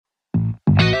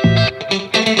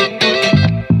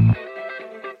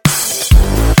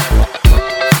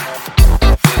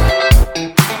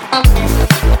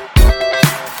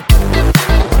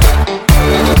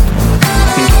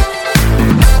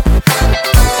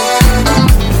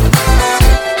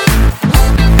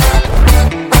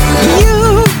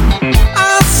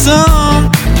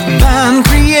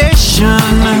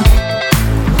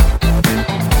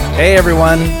Hey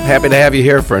everyone, happy to have you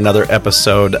here for another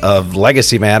episode of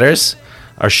Legacy Matters.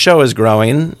 Our show is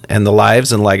growing, and the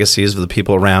lives and legacies of the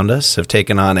people around us have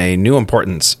taken on a new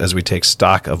importance as we take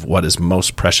stock of what is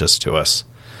most precious to us.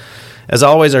 As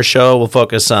always, our show will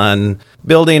focus on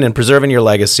building and preserving your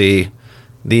legacy,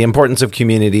 the importance of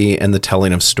community, and the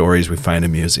telling of stories we find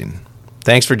amusing.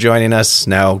 Thanks for joining us.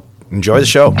 Now, enjoy the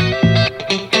show.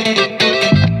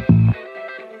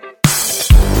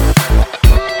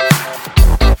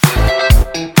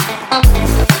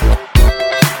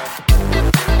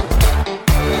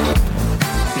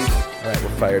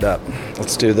 Fired up.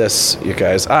 Let's do this, you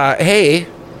guys. Hey.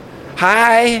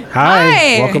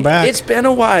 Hi. Welcome back. It's been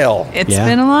a while. It's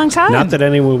been a long time. Not that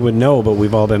anyone would know, but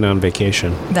we've all been on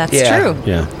vacation. That's true.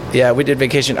 Yeah, we did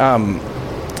vacation.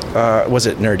 Was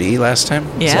it Nerdy last time?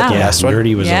 Yeah. Was that the last one?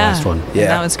 Nerdy was the last one. Yeah.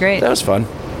 That was great. That was fun.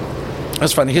 That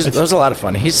was fun. That was a lot of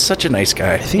fun. He's such a nice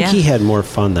guy. I think he had more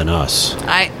fun than us.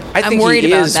 I I'm think worried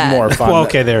he about is that. more fun. Well,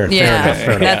 okay, there. Yeah, Fair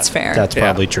enough. that's fair. That's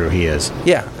probably true. He is.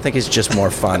 Yeah, I think he's just more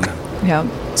fun.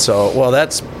 Yep. So, well,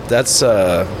 that's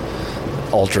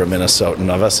ultra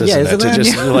Minnesotan of us, isn't it? That?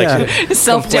 To just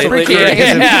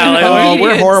Self-deprecating.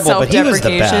 We're horrible, but he was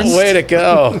the best. Way to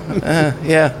go.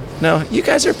 Yeah. No, you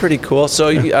guys are pretty cool. So,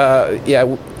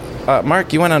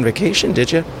 Mark, you went on vacation,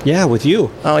 did you? Yeah, with you.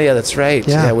 Oh, yeah, that's right.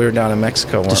 Yeah, we were down in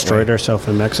Mexico, weren't Destroyed ourselves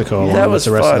in Mexico That along was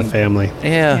with the rest fun. of the family.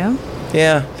 Yeah.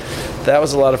 That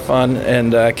was a lot of fun.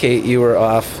 And, Kate, you were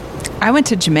off. I went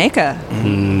to Jamaica.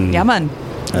 Yeah, man.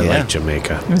 I like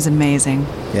Jamaica. It was amazing.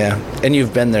 Yeah. And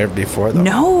you've been there before, though?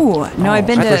 No, I've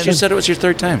been I to... thought you said it was your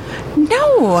third time.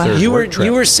 No. You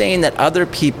were saying that other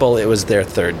people, it was their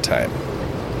third time.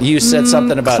 You said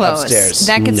something about close. upstairs.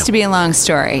 That gets to be a long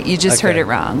story. You just heard it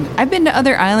wrong. I've been to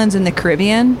other islands in the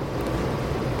Caribbean.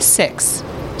 6.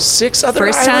 6 other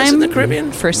First islands time in the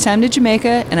Caribbean? First time to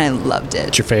Jamaica, and I loved it.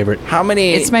 What's your favorite? How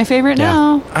many? It's my favorite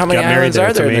now. How many Got married islands there. are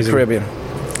It's there in the amazing.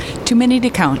 Caribbean? Too many to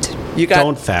count. You got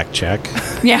Don't fact check.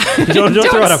 Yeah. Don't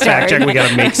throw out a start. fact check. We got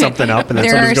to make something up, and then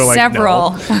There are somebody's going several.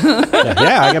 like, no.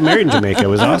 Yeah, I got married in Jamaica. It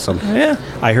was awesome. Yeah.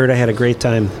 I heard I had a great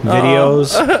time.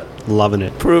 Videos, loving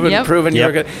it. proven Yep. you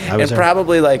were good. I was And there.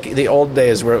 probably like the old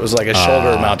days where it was like a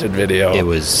shoulder-mounted video. It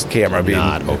was camera being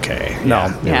not okay.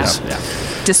 No. Yeah.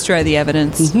 Destroy the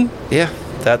evidence. Yeah,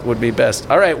 that would be best.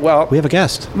 All right, well, We have a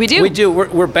guest. We do. We do.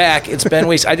 We're back. It's been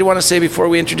weeks. I do want to say before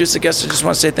we introduce the guests, I just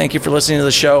want to say thank you for listening to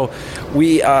the show.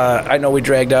 I know we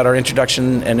dragged out our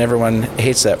introduction, and everyone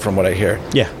hates that from what I hear.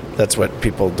 Yeah. That's what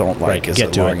people don't like. Right, Is get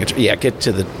a to long it. intro. Yeah, get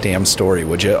to the damn story,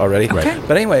 would you already? Okay.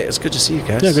 But anyway, it's good to see you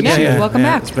guys. Yeah, good to see you. Welcome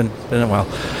back. It's been a while.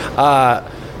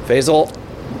 Faysal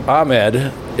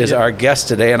Ahmed is our guest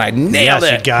today, and I nailed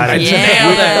it. You got it.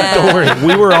 Nailed it. Don't worry.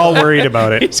 We were all worried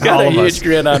about it. He's got all a of huge us.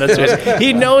 grin on his face.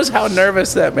 He knows how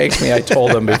nervous that makes me. I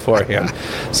told him beforehand.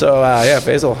 So,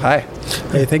 Faysal, hi.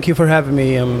 Hey, thank you for having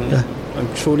me. I'm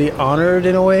truly honored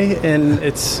in a way, and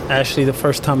it's actually the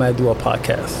first time I do a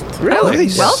podcast. Really?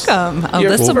 Welcome. Oh,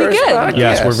 Your this will be first good. podcast.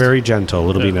 Yes, we're very gentle.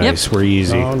 It'll be nice. We're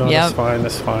easy. No, Yep. that's fine.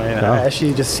 That's fine. Yeah. I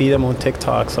actually just see them on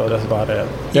TikTok, so that's about it.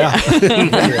 Yeah.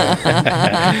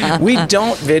 We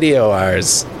don't video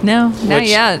ours. No, not Which-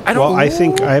 yet. Well, I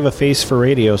think I have a face for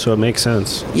radio, so it makes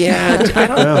sense. Yeah, I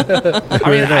don't.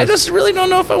 I just really don't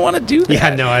know if I want to do that.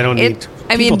 Yeah, no, I don't need.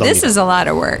 I mean, this is a lot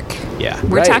of work. Yeah.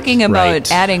 We're Right. talking about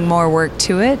Right. adding more work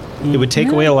to it. It would take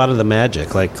away a lot of the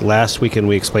magic. Like last weekend,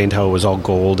 we explained how it was all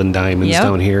gold and diamonds Yep.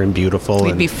 down here and beautiful. We'd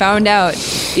and be found out.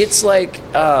 It's like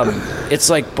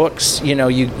books. You know,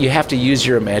 you have to use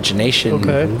your imagination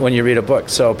Okay. when you read a book.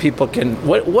 So people can.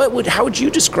 How would you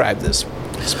describe this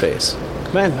space?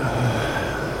 Man,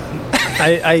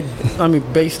 I mean,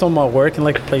 based on my work and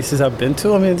like places I've been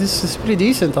to, I mean, this is pretty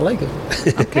decent. I like it.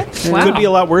 Okay. It Wow. could be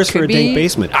a lot worse for Could a dank be.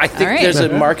 basement. I think All right. there's a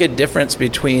marked difference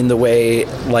between the way,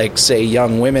 like, say,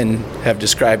 young women have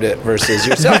described it versus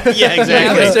yourself. Yeah,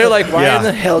 exactly. Because they're like, why Yeah. in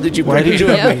the hell did you Why bring me did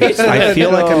to you- a basement? I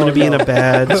feel like I'm going to be in No. a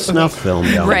bad snuff film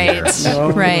down Right, there.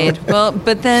 right. Well,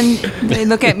 but then they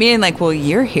look at me and like, well,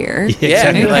 you're here. Yeah,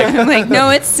 you're like, I'm like, no,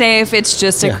 it's safe. It's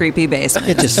just a creepy basement.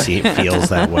 It just feels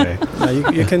that way.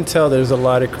 You can tell there's a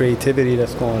lot of creativity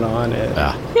that's going on.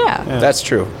 Yeah. that's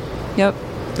true. Yep.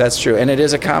 That's true. And it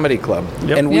is a comedy club.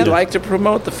 Yep. And we Yep. like to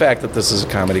promote the fact that this is a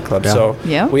comedy club. Yeah. So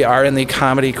Yeah. we are in the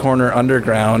Comedy Corner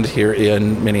Underground here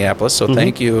in Minneapolis. So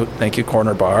thank you,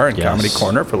 Corner Bar and Yes. Comedy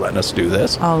Corner for letting us do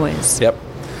this. Always. Yep.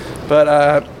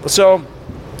 But so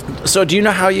do you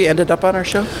know how you ended up on our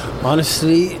show?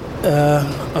 Honestly,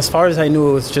 as far as I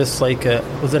knew, it was just like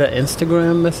was it an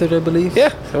Instagram message, I believe? Yeah,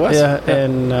 it was. Yeah,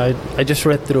 and I just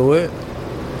read through it,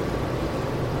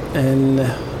 and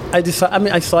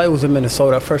I saw it was in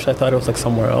Minnesota. At first, I thought it was like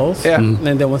somewhere else. Yeah.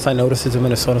 And then once I noticed it's in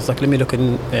Minnesota, it's like, let me look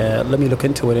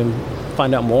into it and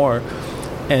find out more.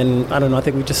 And I don't know. I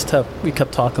think we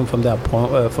kept talking from that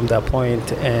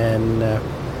point. And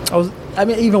I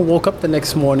even woke up the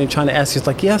next morning trying to ask you,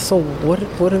 like, yeah. So what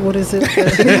is it?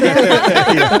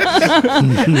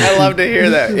 I love to hear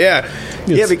that. Yeah.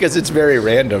 Yeah, because it's very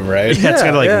random, right? Yeah, it's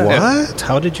kind of like, yeah. what?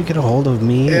 How did you get a hold of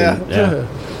me? Yeah. And-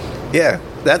 Yeah,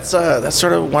 that's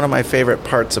sort of one of my favorite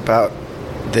parts about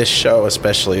this show,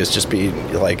 especially, is just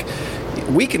being like,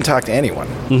 we can talk to anyone,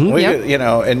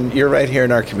 Yep. and you're right here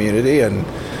in our community, and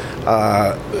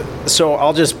so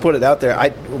I'll just put it out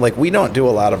there. We don't do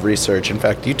a lot of research. In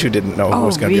fact, you two didn't know who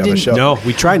was going to be on the show. No,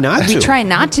 we try not to. We try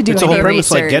not to do it's any the whole premise,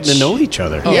 research. like getting to know each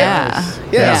other. Yeah.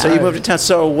 So you moved to town.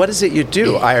 So what is it you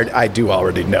do? I do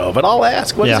already know, but I'll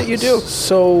ask. What is it you do?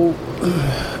 So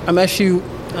I'm actually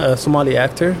a Somali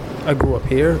actor. I grew up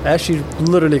here, actually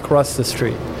literally across the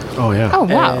street. Oh, yeah. Oh,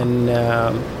 wow. And,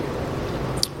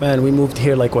 man, we moved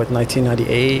here,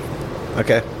 1998.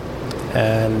 Okay.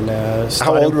 And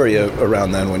How old were you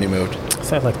around then when you moved?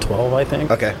 I was 12, I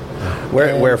think. Okay.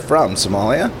 Where from?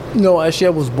 Somalia? No, actually, I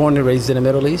was born and raised in the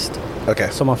Middle East. Okay.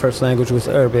 So my first language was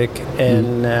Arabic.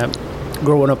 And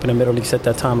growing up in the Middle East at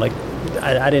that time, I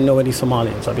didn't know any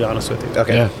Somalians, I'll be honest with you.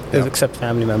 Okay. Yeah. Except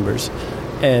family members.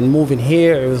 And moving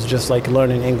here, it was just like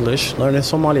learning English, learning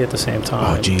Somali at the same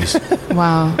time. Oh, jeez.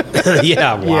 Wow.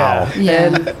 Yeah, wow.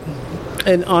 Yeah.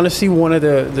 And honestly, one of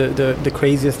the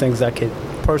craziest things I could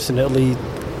personally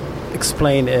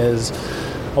explain is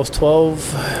I was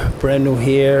 12, brand new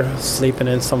here, sleeping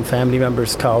in some family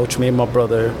member's couch, me and my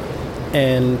brother.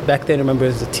 And back then, I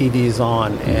remember the TV is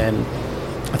on, and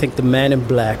I think The Man in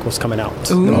Black was coming out.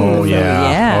 Ooh. Oh,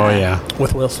 yeah. Yeah. Oh, yeah.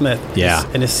 With Will Smith. Yeah.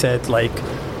 And it said,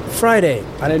 Friday. I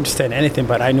didn't understand anything,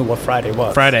 but I knew what Friday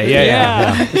was. Friday,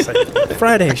 yeah. It's like,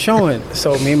 Friday, showing.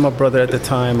 So me and my brother at the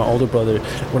time, my older brother,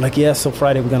 were like, yeah, so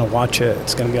Friday we're going to watch it.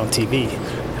 It's going to be on TV.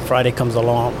 Friday comes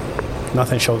along,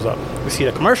 nothing shows up. We see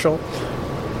the commercial,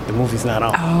 the movie's not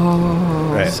on.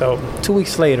 Oh. Right. So 2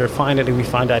 weeks later, finally we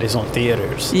find out it's on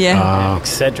theaters. Yeah.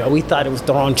 Etc. We thought it was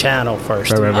the wrong channel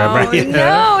first. Right. Oh,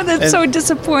 no, that's so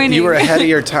disappointing. You were ahead of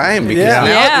your time because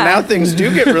Yeah. now things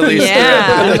do get released.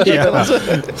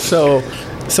 Yeah.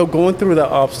 So going through the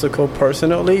obstacle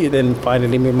personally, then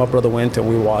finally me and my brother went and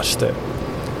we watched it.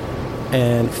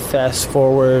 And fast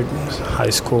forward, high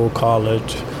school,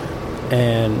 college,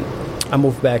 and I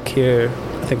moved back here,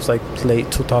 I think it was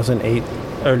late 2008,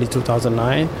 early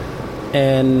 2009.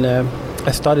 And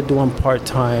I started doing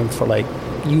part-time for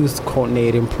youth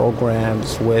coordinating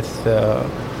programs with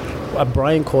a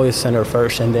Brian Coy Center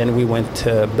first, and then we went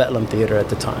to Bedlam Theater at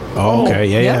the time. Oh, okay.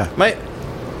 Yeah.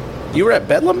 You were at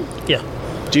Bedlam? Yeah.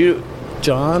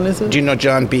 John, is it? Do you know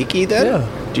John Beakey then? Yeah.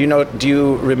 Do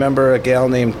you remember a gal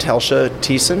named Telsha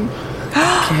Thiessen?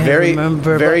 Very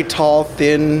remember, very tall,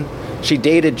 thin. She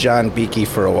dated John Beakey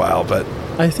for a while, but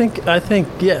I think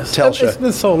yes. Telsha. It's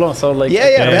been so long, so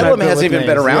Bedlam hasn't even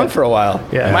been around for a while.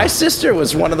 Yeah. My sister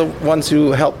was one of the ones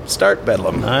who helped start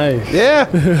Bedlam. Nice. Yeah,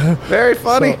 very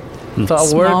funny. So I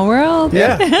Small world.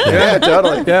 Yeah,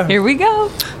 totally. Yeah. Here we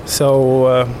go.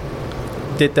 So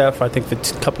did that for I think for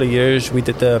a couple of years. We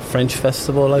did the French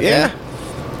festival, I think.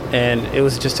 And it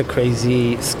was just a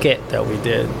crazy skit that we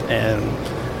did. And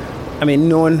I mean,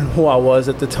 knowing who I was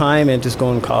at the time and just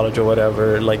going to college or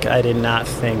whatever, I did not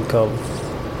think of,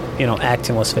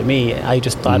 acting was for me. I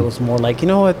just thought it was more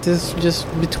this just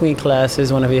between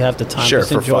classes, whenever you have the time,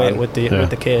 just enjoy it with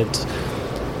the kids.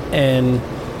 And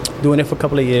doing it for a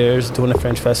couple of years, doing the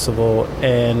French festival,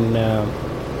 and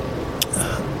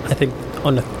I think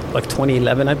on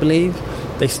 2011, I believe,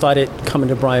 they started coming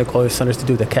to Brian Coy Centers to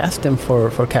do the casting for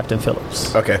Captain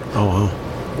Phillips. Okay. Oh, wow.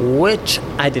 Which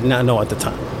I did not know at the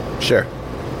time. Sure.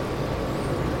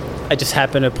 I just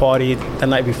happened to party the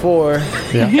night before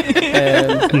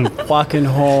and walking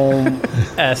home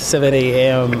at 7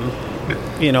 a.m.,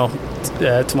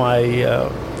 to my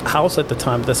house at the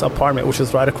time, this apartment, which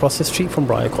was right across the street from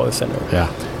Brian Coy Center.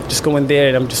 Yeah. Just going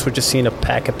there, and we're just seeing a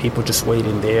pack of people just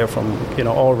waiting there from,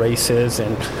 all races,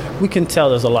 and we can tell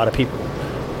there's a lot of people.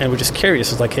 And we're just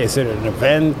curious. It's like, hey, is it an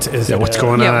event? What's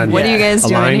going on? What are you guys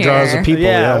doing line here? draws of people.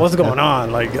 Yeah, what's going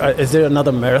on? Is there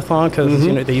another marathon? Because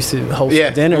they used to host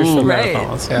dinners for Right.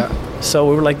 marathons. Yeah. So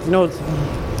we were like,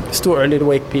 it's too early to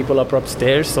wake people up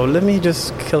upstairs. So let me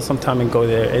just kill some time and go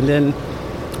there. And then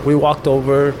we walked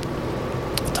over,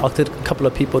 talked to a couple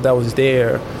of people that was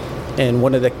there, and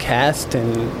one of the cast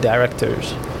and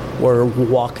directors were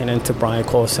walking into Brian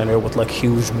Coy Center with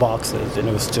huge boxes, and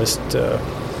it was just.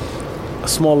 a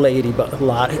small lady, but a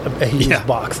lot of huge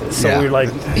boxes. So we were like,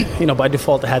 by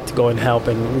default, I had to go and help,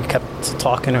 and we kept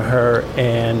talking to her,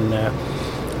 and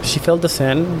she filled us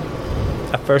in.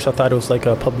 At first, I thought it was like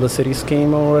a publicity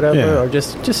scheme or whatever, or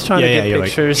just trying to get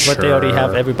pictures, like, but they already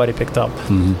have everybody picked up.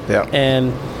 Yeah.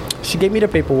 And she gave me the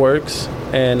paperwork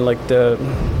and like the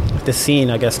scene,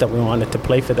 I guess, that we wanted to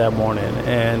play for that morning.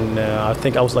 And I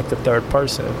think I was like the third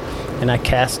person. And I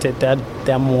cast it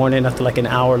that morning. After like an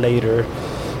hour later,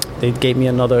 they gave me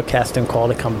another casting call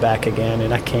to come back again.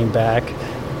 And I came back.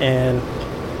 And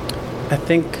I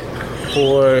think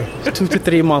for 2 to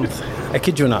 3 months, I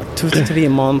kid you not, 2 to 3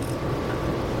 months,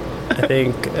 I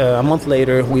think a month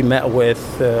later, we met with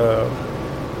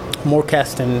more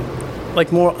casting,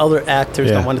 like more other actors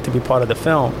that wanted to be part of the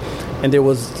film. And there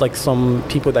was like some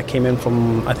people that came in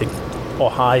from, I think,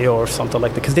 Ohio or something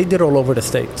like that, because they did all over the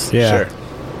States. Yeah. Sure.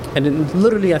 And then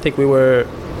literally, I think we were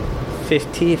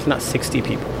 50, if not 60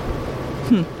 people.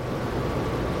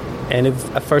 And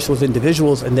at first it was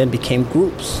individuals and then became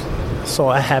groups. So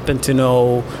I happened to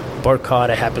know Barkat,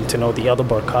 I happened to know the other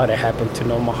Barkat, I happened to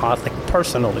know Mahat, like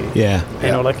personally. Yeah.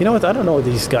 And like, what, I don't know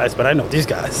these guys, but I know these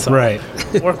guys. So Right.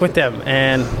 work with them.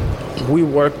 And we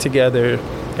worked together,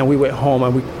 and we went home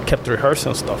and we kept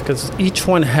rehearsing stuff, because each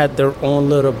one had their own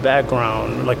little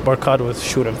background. Like Barkat was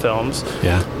shooting films.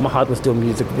 Yeah. Mahat was doing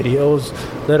music videos.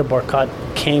 Little Barkat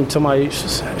came to my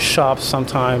shop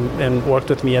sometime and worked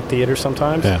with me at theater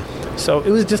sometimes. Yeah. So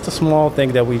it was just a small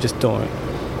thing that we just doing.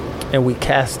 And we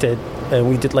cast it, and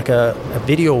we did like a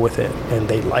video with it, and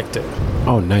they liked it.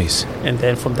 Oh, nice. And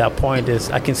then from that point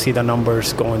I can see the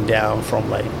numbers going down from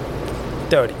like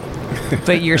 30.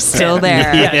 But you're still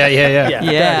there.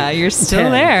 Yeah. You're still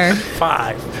 10, there.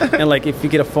 5. And like if you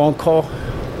get a phone call,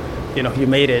 you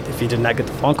made it. If you did not get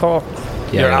the phone call,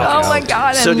 you're out. Oh my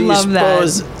God, So I do you love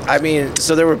suppose, that. I mean,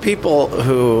 so there were people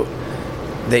who,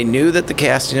 they knew that the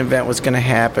casting event was going to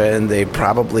happen. They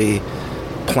probably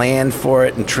planned for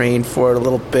it and trained for it a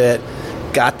little bit,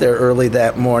 got there early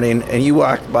that morning, and you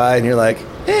walked by and you're like,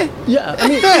 Yeah, I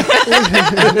mean,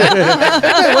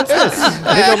 What's this?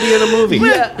 I think I'll be in a movie.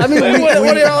 yeah, I mean,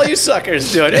 what are all you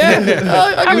suckers doing?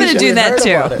 I'm going to do that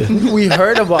too. We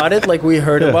heard about it, like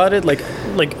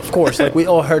of course, like we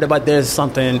all heard about there's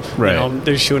something, Right.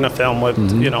 They're shooting a film with,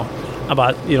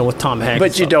 about, with Tom Hanks.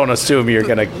 But you don't assume you're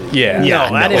going to,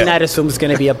 No, I did not assume it's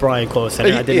going to be a Brian Close.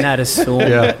 I did not assume,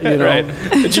 right?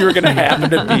 That you were going to happen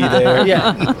to be there.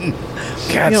 Yeah.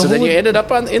 God, so then you ended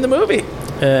up in the movie.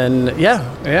 And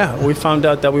we found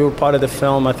out that we were part of the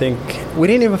film. I think we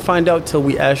didn't even find out till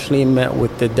we actually met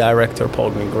with the director, Paul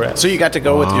Greengrass. So you got to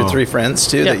go with your 3 friends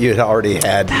too, that you had already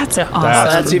had. That's awesome.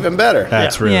 That's even better.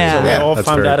 That's really Yeah. cool. We all That's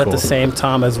found very out at cool. the same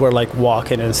time as we're like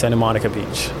walking in Santa Monica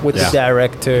Beach with the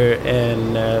director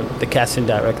and the casting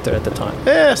director at the time.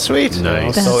 Yeah, sweet.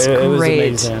 Nice. So That's it was great.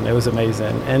 amazing. It was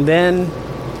amazing. And then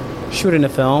shooting the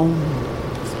film.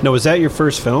 No, was that your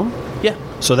first film? Yeah.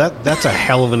 So that's a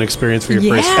hell of an experience for your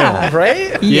first Yeah. film.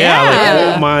 Right? Yeah. Like,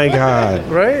 Yeah. oh my God.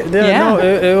 Right? Yeah. No,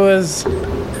 it was.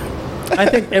 I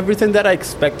think everything that I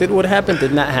expected would happen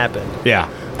did not happen. Yeah.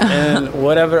 And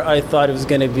whatever I thought it was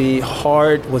going to be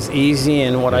hard was easy,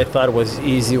 and what I thought was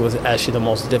easy was actually the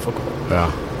most difficult.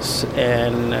 Yeah.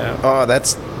 And Oh,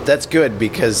 that's good,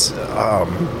 because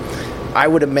I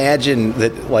would imagine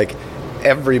that like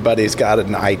everybody's got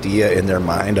an idea in their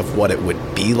mind of what it would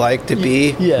be like to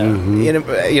be,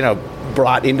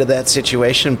 brought into that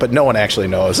situation, but no one actually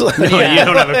knows. No, you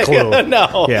don't have a clue.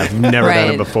 No. Yeah, you've never done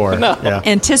Right. it before. No. Yeah.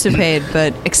 Anticipate,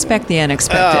 but expect the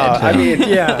unexpected. I mean,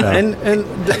 and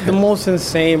the most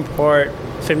insane part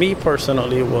for me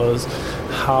personally was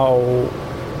how,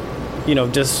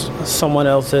 just someone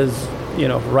else's,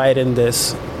 writing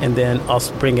this and then us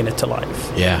bringing it to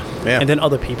life. Yeah. Yeah. And then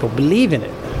other people believe in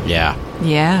it. Yeah.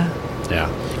 Yeah. Yeah.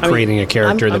 I mean, Creating a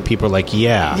character I'm- that people are like,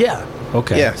 yeah. Yeah.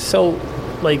 Okay. Yeah. So,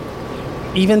 like,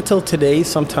 even till today,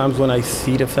 sometimes when I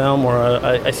see the film or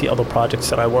I see other projects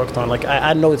that I worked on, like,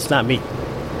 I know it's not me.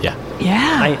 Yeah.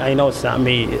 Yeah. I know it's not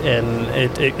me, and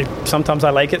it sometimes I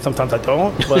like it, sometimes I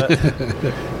don't, but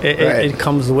it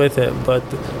comes with it. But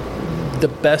the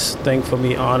best thing for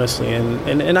me, honestly,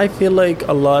 and I feel like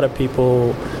a lot of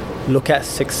people look at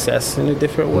success in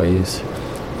different ways.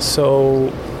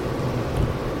 So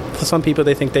for some people,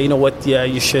 they think that,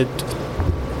 you should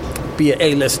be an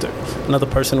A-lister. Another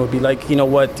person would be like,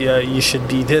 you should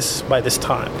be this by this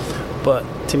time. But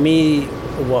to me,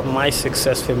 what my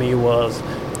success for me was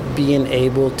being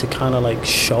able to kind of like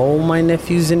show my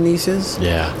nephews and nieces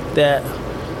that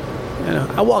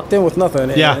I walked in with nothing.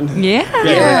 Yeah. And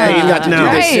Yeah. you got to do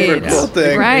this Right. super cool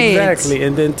thing. Right. Exactly.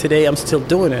 And then today I'm still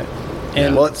doing it.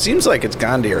 And Well, it seems like it's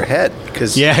gone to your head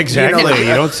because exactly.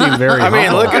 You don't seem very. I mean,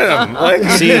 humble. look at him. Like,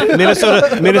 See,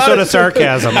 Minnesota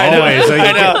sarcasm always.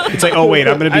 I know. It's like, oh wait,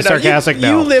 I'm going to be I know. sarcastic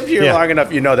now. You lived here Yeah. long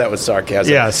enough. You know that was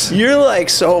sarcasm. Yes. You're like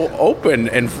so open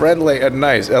and friendly and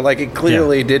nice. Like it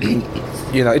clearly didn't.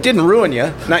 It didn't ruin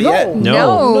you. Not yet.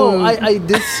 No. I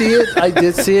did see it. I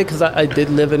did see it because I did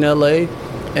live in LA,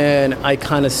 and I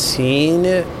kind of seen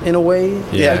it in a way.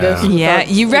 Yeah. I guess. Yeah,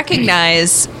 you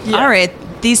recognize, all right,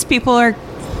 these people are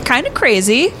kind of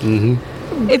crazy.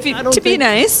 Mm-hmm. If you, I don't to be think-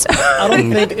 nice. I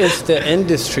don't think it's the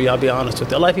industry. I'll be honest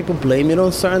with you. A lot of people blame it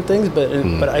on certain things,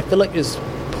 but I feel like it's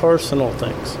personal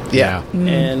things. Yeah.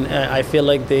 And I feel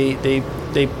like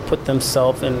they put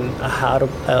themselves in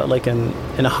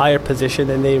in a higher position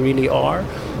than they really are,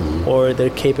 or their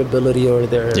capability or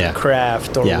their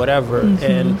craft or whatever.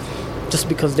 And just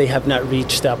because they have not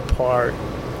reached that part,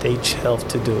 they have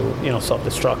to do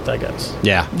self-destruct, I guess.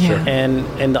 Yeah. Yeah.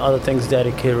 And the other things that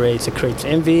it creates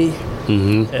envy.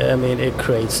 Mm-hmm. I mean, it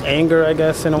creates anger, I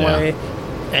guess, in a way.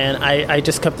 And I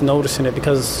just kept noticing it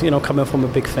because, coming from a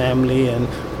big family and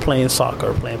playing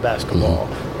soccer, playing basketball,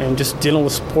 and just dealing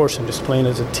with sports and just playing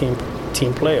as a team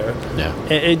player. Yeah.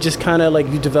 It just kind of like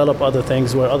you develop other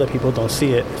things where other people don't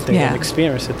see it if they don't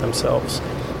experience it themselves.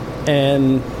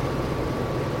 And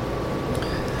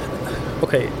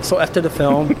okay, so after the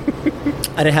film,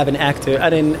 I didn't have an actor. I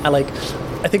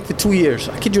think for 2 years,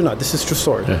 I kid you not, this is true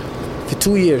story. Yeah. For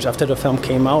 2 years after the film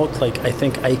came out, I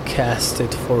think I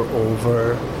casted for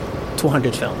over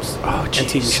 200 films and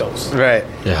TV shows. Right.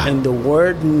 Yeah. And the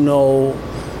word no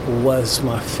was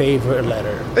my favorite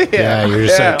letter. Yeah, you're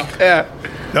just like,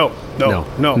 No. no.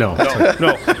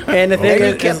 And the thing And you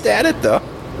is, kept at it though.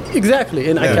 exactly.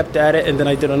 And I kept at it, and then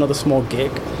I did another small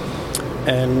gig.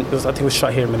 And I think it was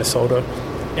shot here in Minnesota.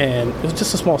 And it was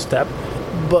just a small step.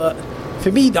 But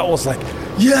for me, that was like,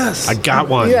 yes. I got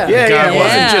one. Yeah. It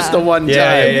wasn't just the one time.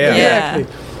 Yeah. Exactly.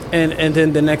 And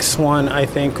then the next one I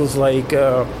think was like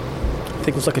a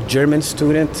German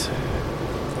student,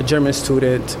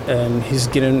 and he's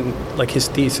getting like his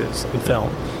thesis in film,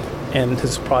 and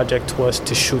his project was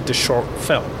to shoot the short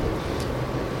film.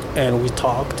 And we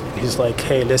talked. He's like,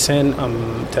 "Hey, listen,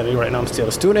 I'm telling you right now, I'm still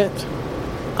a student.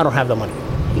 I don't have the money."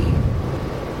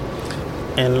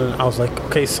 And I was like,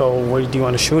 okay, so where do you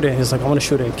want to shoot it? He's like, I want to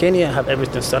shoot it in Kenya. I have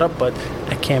everything set up, but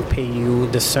I can't pay you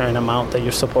the certain amount that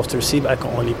you're supposed to receive. I can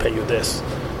only pay you this.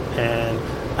 And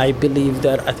I believe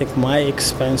that I think my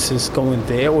expenses going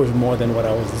there was more than what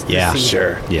I was receiving.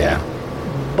 Sure. Yeah.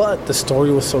 But the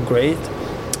story was so great.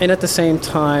 And at the same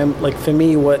time, like for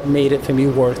me, what made it for me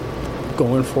worth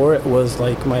going for it was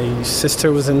like my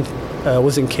sister was in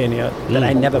Kenya that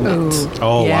I never met.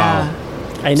 Oh, wow.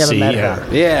 I never met her.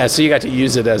 Yeah, so you got to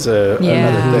use it as another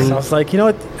thing. So I was like, you know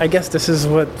what? I guess this is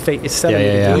what fate is telling me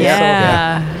to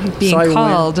do. Being So I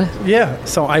called. went,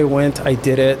 so I went, I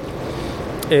did it.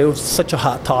 It was such a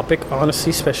hot topic, honestly,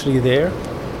 especially there.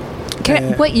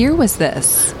 What year was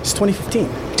this? It's 2015.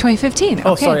 2015.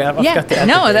 Oh, okay. sorry, I forgot the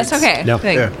No, dates. that's okay. No.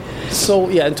 So,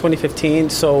 in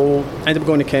 2015, so I ended up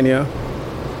going to Kenya.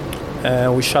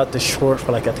 We shot the short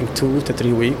for I think 2 to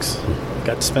 3 weeks.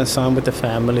 Got to spend time with the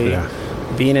family.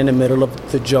 Being in the middle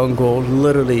of the jungle,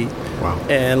 literally. Wow.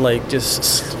 And just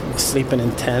sleeping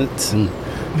in tent.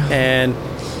 And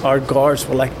our guards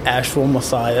were like actual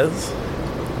messiahs.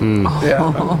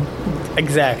 Yeah.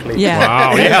 Exactly. Yeah.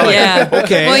 Wow.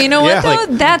 Okay. Well, you know what, Yeah,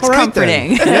 though? That's all right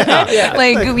comforting.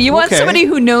 Yeah. You want somebody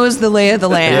who knows the lay of the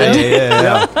land.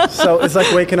 Yeah. So it's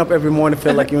like waking up every morning,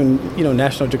 feel like you're in,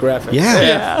 National Geographic.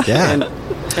 Yeah.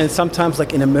 And sometimes,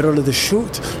 in the middle of the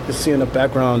shoot, you see in the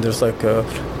background, there's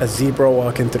a zebra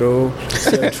walking through,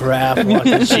 a giraffe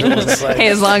walking through. It's like, Hey,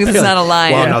 as long as it's not a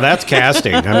lion. Well, now that's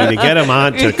casting. I mean, to get him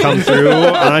on to come through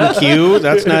on cue,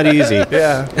 that's not easy.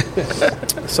 yeah.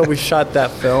 So we shot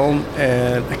that film,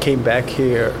 and I came back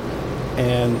here,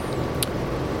 and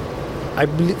I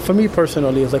believe, for me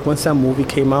personally, it's like once that movie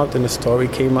came out and the story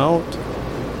came out,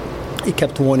 it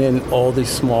kept winning all these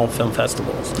small film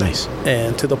festivals. Nice.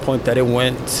 And to the point that it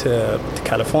went to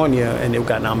California and it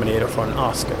got nominated for an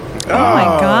Oscar. Oh my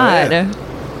God.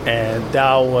 And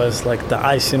that was like the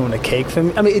icing on the cake for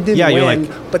me. I mean, it didn't Yeah, you're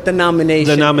win, but the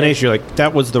nomination. You're like,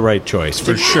 that was the right choice,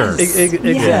 for sure.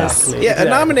 Exactly. Yeah, a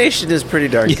nomination is pretty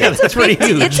darn good. Yeah, that's pretty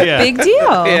huge. It's a big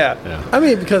deal. Yeah. I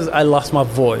mean, because I lost my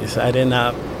voice. I did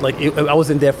not, I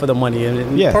wasn't there for the money.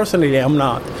 And personally, I'm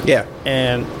not. Yeah.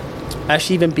 And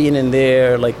actually, even being in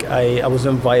there, I was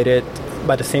invited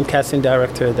by the same casting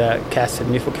director that casted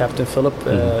me for Captain Phillips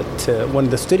to one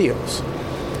of the studios.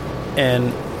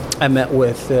 And I met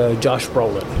with Josh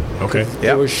Brolin. Okay.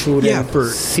 They were shooting for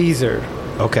Caesar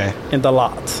Okay. in the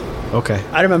lot. Okay.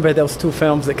 I remember those 2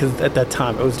 films because at that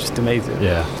time it was just amazing.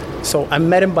 Yeah. So I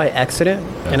met him by accident,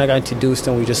 and I got introduced,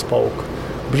 and we just spoke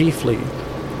briefly.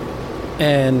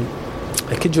 And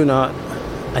I kid you not,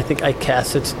 I think I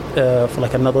casted for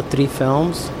like another 3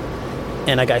 films,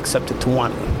 and I got accepted to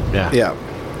 1. Yeah.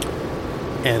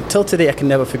 And till today, I can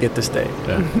never forget this day.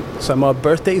 Yeah. So my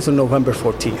birthday is on November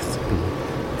 14th.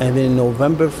 And then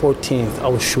November 14th, I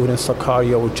was shooting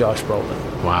Sicario with Josh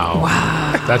Brolin. Wow.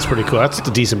 That's pretty cool. That's a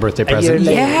decent birthday present.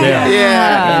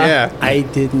 Yeah. I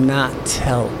did not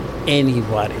tell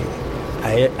anybody.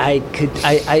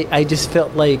 I just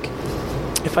felt like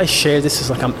if I share this, it's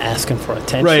like I'm asking for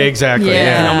attention. Right, exactly.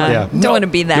 Yeah. And I'm like, Don't want to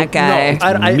be that guy.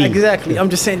 No, exactly.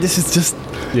 I'm just saying this is just.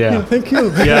 Yeah. Thank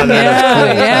you. Yeah, that's cool.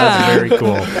 Yeah. That's very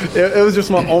cool. It was just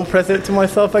my own present to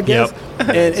myself, I guess. Yep.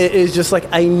 And it's just like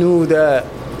I knew that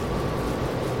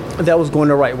was going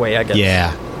the right way, I guess.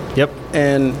 Yeah. Yep.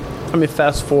 And I mean,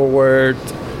 fast forward,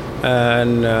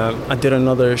 and I did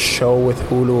another show with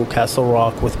Hulu, Castle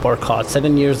Rock, with Barcott.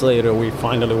 7 years later, we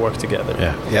finally worked together.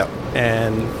 Yeah.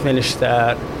 And finished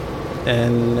that,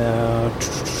 and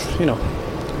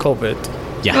COVID.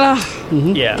 Yeah.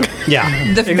 Yeah.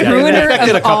 Yeah. The Exactly. ruiner Affected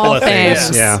of a couple all of things.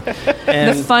 things. Yeah.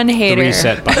 And The fun The hater.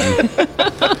 reset button.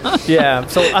 yeah.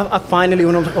 So I finally,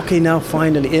 when I'm like, okay, now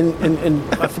finally, and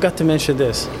I forgot to mention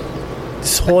this.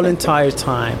 This whole entire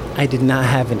time, I did not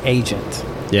have an agent.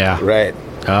 Yeah. Right.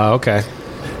 Oh, okay.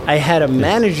 I had a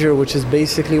manager, which is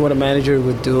basically what a manager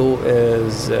would do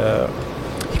is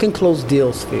he can close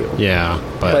deals for you. Yeah.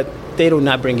 But they do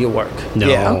not bring you work. no.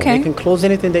 Yeah. Okay. They can close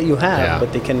anything that you have, Yeah.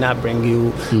 but they cannot bring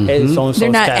you so-and-so's They're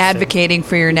not casting. advocating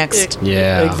for your next.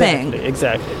 Yeah. thing.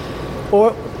 Exactly.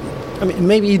 Or, I mean,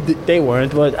 maybe they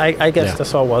weren't, but I guess Yeah.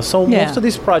 that's all it was. So Yeah. most of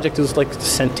these projects was like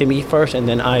sent to me first, and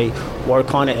then I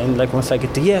work on it, and like once I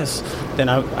get the yes, then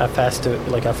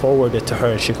I forward it to her,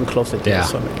 and she can close the deal Yeah.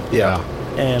 for me. Yeah.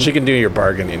 And She can do your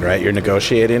bargaining, right? You're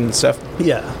negotiating and stuff.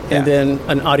 yeah, Yeah. and then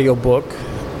an audio book,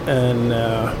 and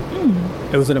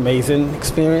it was an amazing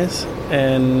experience,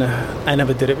 and I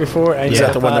never did it before. Is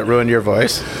that the one that ruined your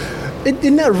voice? It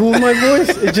did not ruin my voice.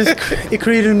 It just it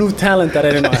created a new talent that I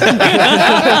didn't know I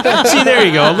had. See, there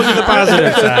you go. Look at the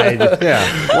positive side.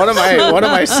 Yeah. One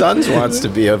of my sons wants to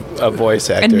be a voice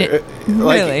actor.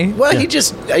 Really? Well, he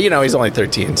just he's only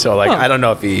 13, so like I don't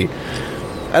know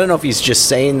if he's just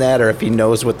saying that or if he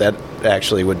knows what that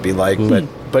actually would be like,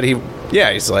 but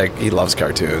he's like he loves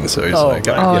cartoons, so he's like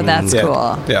Oh, that's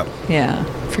cool. Yeah. Yeah.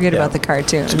 Forget about the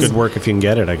cartoons. Good work if you can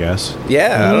get it, I guess.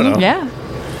 Yeah, I don't know. Yeah.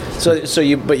 So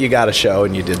you got a show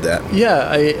and you did that. Yeah,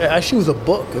 I actually it was a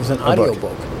book. It was an audio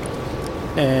book,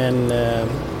 and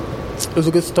it was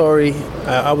a good story.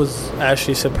 I was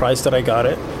actually surprised that I got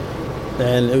it,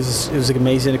 and it was an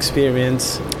amazing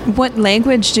experience. What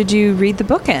language did you read the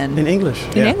book in? In English.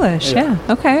 In English, yeah.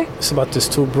 Okay. It's about these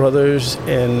 2 brothers,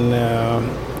 and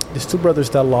these 2 brothers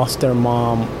that lost their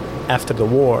mom after the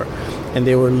war, and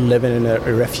they were living in a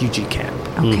refugee camp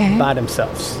Okay. by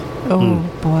themselves. Oh,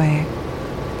 boy.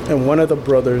 And one of the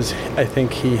brothers, I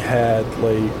think he had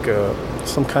like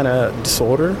some kind of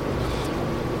disorder.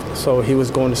 So he was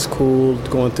going to school,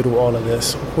 going through all of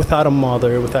this without a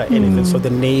mother, without anything. So the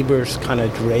neighbors kind of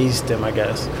raised him, I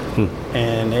guess.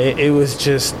 And it was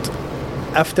just,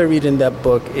 after reading that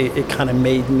book, it kind of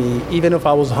made me, even if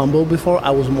I was humble before, I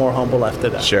was more humble after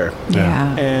that. Sure.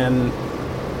 Yeah. And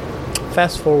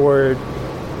fast forward,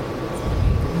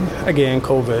 again,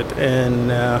 COVID,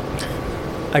 and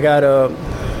I got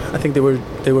I think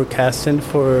they were casting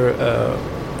for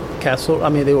Castle. I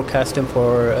mean, they were casting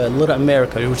for Little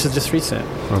America, which is just recent.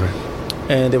 Okay.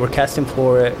 And they were casting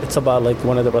for it. It's about like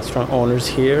one of the restaurant owners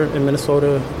here in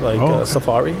Minnesota, like okay.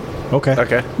 Safari, Okay.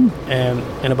 Okay.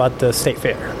 and about the state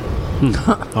fair.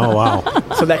 Oh, wow.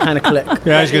 So that kind of clicked.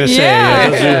 Yeah, I was going to say. Yeah.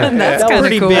 Those are That's That kind of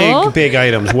pretty cool. big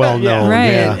items, well known.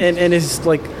 Right. Yeah. And it's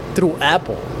like through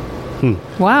Apple.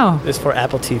 Wow. It's for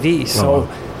Apple TV. So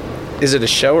Is it a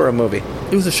show or a movie?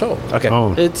 it was a show. Okay.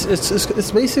 Oh.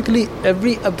 It's basically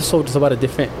every episode is about a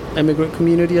different immigrant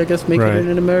community, I guess, making Right. it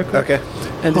in America. Okay.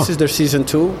 And this is their season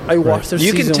 2. I watched their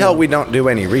You season can tell 1. we don't do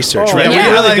any research, Oh, right? Yeah,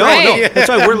 We really right. don't. No, that's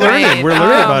why we're learning. Right. We're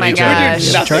learning Oh, about my each other.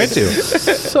 gosh. Just trying to.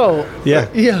 So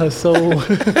Yeah. so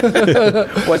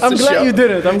What's I'm the glad show? you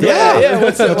did it. I'm glad. Yeah.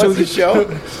 What's the show?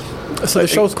 So the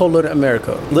show's called Little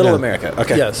America. Little Yeah. America.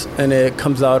 Okay. Yes, and it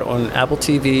comes out on Apple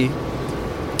TV.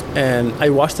 And I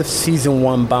watched the season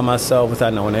 1 by myself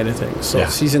without knowing anything. So Yeah.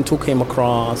 season 2 came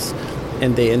across,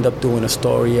 and they end up doing a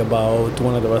story about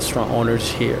one of the restaurant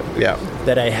owners here Yeah.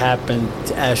 that I happened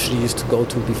to actually used to go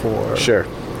to before. Sure.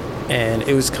 And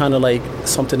it was kind of like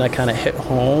something that kind of hit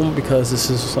home, because this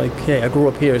is like, hey, I grew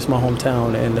up here, it's my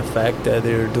hometown, and the fact that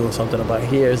they're doing something about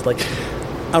here is like,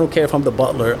 I don't care if I'm the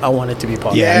butler, I want it to be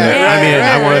part of it.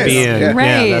 I want to be in. Yeah.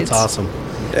 Right. Yeah, that's awesome.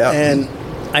 Yeah. And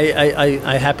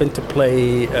I happened to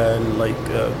play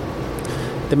the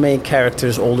main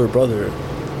character's older brother,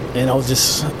 and I was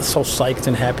just so psyched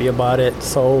and happy about it.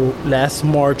 So last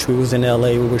March we was in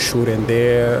LA, we were shooting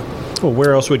there. Well,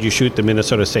 where else would you shoot the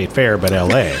Minnesota State Fair but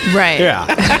L.A.? Right. Yeah.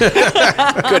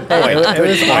 Good point. It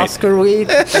was Oscar week.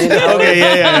 And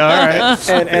Okay, all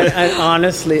right. and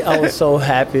honestly, I was so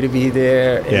happy to be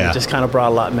there, and it just kind of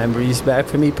brought a lot of memories back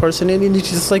for me personally. And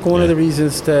it's just like one of the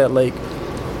reasons that like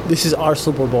this is our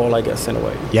Super Bowl, I guess, in a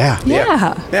way. Yeah.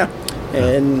 Yeah.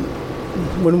 And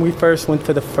when we first went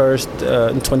for the first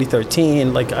in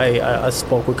 2013, like I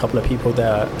spoke with a couple of people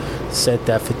that said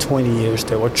that for 20 years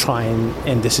they were trying,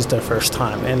 and this is their first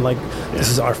time, and like this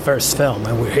is our first film,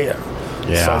 and we're here.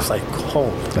 Yeah. So I was like,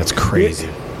 oh, That's crazy.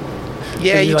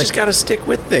 Yeah, you like- just got to stick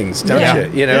with things, don't Yeah. you?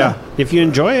 You know? Yeah. If you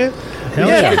enjoy it, hell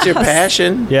Yeah, yeah. it's your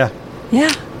passion. Yeah.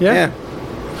 Yeah. Yeah.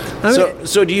 I mean,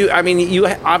 So do you? I mean, you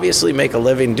obviously make a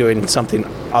living doing something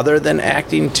other than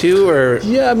acting too, or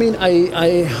yeah, I mean,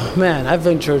 I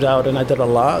ventured out and I did a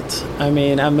lot. I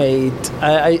mean, I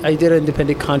did an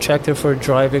independent contractor for a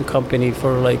driving company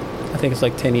for like, I think it's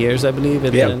like 10 years, I believe.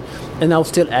 And Yeah. and I was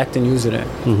still acting using it.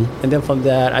 And then from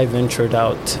that, I ventured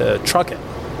out to trucking.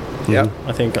 yeah,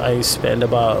 I think I spent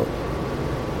about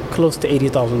close to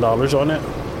 $80,000 on it,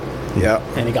 yeah,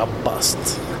 and it got bust.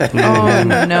 Oh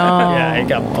no. Yeah, it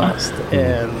got bust.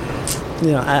 And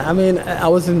you know, I mean,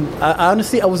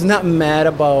 honestly, I was not mad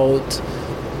about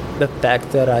the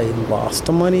fact that I lost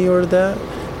the money or that.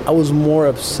 I was more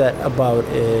upset about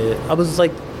it. I was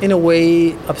like, in a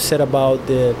way, upset about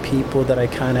the people that I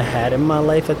kind of had in my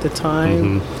life at the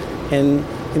time. And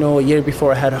you know, a year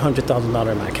before I had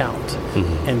 $100,000 in my account,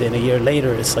 and then a year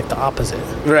later it's like the opposite.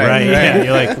 Right. Yeah.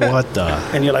 You're like, what the?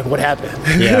 And you're like, what happened?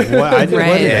 Yeah. What did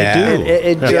I do?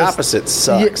 It the just- opposite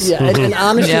sucks. Yeah, and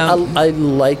honestly, Yeah. I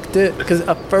liked it because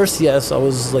at first, yes, I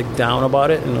was like down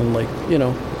about it, and I'm like, you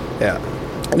know, Yeah.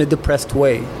 in a depressed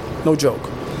way, no joke.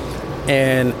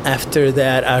 And after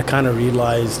that, I kind of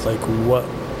realized like what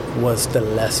was the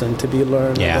lesson to be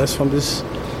learned, I guess, from this.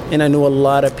 And I know a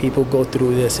lot of people go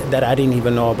through this that I didn't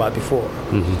even know about before.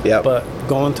 Yeah. But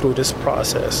going through this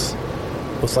process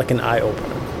was like an eye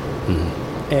opener.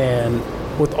 And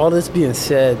with all this being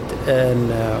said,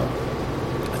 and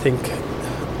I think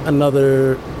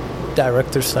another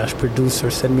director / producer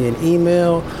sent me an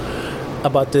email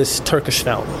about this Turkish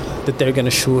film that they're going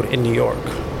to shoot in New York.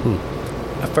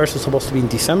 At first it was supposed to be in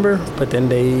December, but then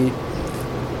they,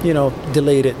 you know,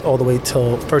 delayed it all the way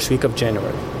till first week of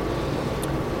January.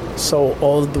 So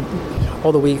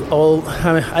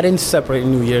I didn't separate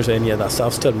New Year's or any of that, so I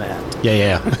was still mad.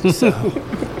 Yeah. So,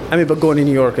 I mean, but going to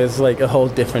New York is like a whole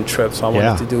different trip, so I wanted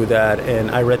Yeah. to do that.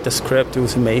 And I read the script, it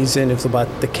was amazing. It was about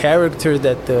the character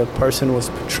that the person was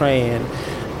portraying.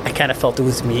 I kind of felt it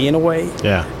was me in a way.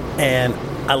 Yeah. And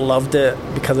I loved it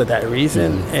because of that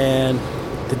reason. And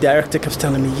the director kept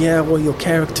telling me, yeah, well, your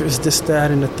character is this,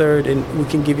 that, and the third, and we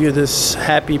can give you this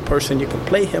happy person, you can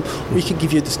play him, or we can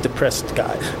give you this depressed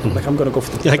guy. I'm like, I'm going to go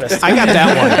for the Like, depressed I got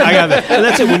that one. I got that. And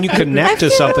that's it. When you connect to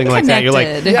feel something like that, you're like,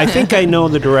 connected. I think I know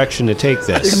the direction to take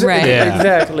this. Right. Yeah.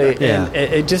 Exactly. Yeah. And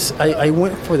it just, I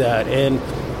went for that. And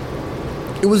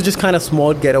it was just kind of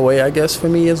small getaway, I guess, for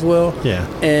me as well. Yeah.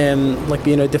 And like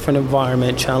being in a different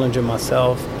environment, challenging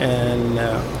myself. And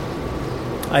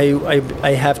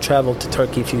I have traveled to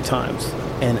Turkey a few times,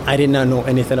 and I did not know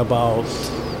anything about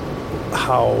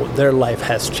how their life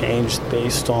has changed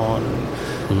based on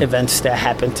events that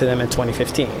happened to them in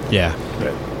 2015. Yeah.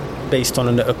 Based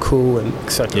on a coup and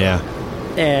etc. Yeah.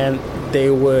 And they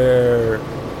were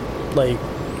like,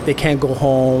 they can't go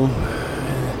home.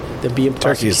 They're being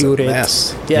Turkey's a prosecuted.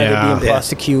 mess. Yeah, Yeah. they're being Yeah.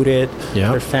 prosecuted.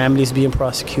 Yeah. Their families being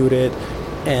prosecuted.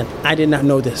 And I did not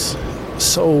know this.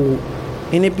 So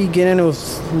in the beginning, it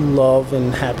was love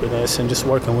and happiness and just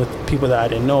working with people that I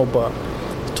didn't know. But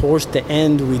towards the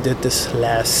end, we did this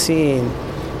last scene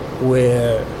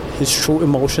where his true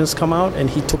emotions come out, and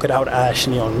he took it out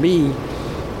actually on me.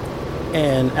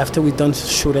 And after we done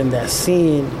shooting that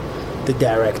scene, the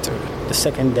director, the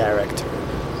second director,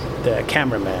 the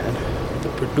cameraman, the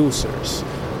producers,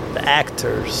 the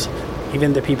actors,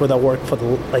 even the people that work for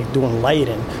the doing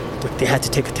lighting, like they had to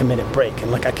take a 10-minute break,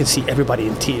 and like I could see everybody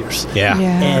in tears. Yeah.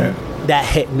 And that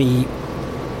hit me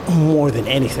more than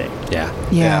anything. Yeah.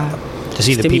 Yeah. To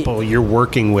see the To me- people you're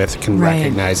working with can Right.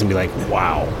 recognize and be like,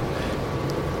 wow.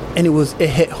 And it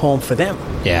hit home for them.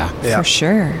 Yeah. Yeah. For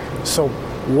sure. So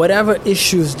whatever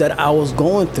issues that I was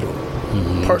going through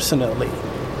personally,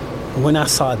 when I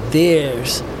saw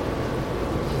theirs,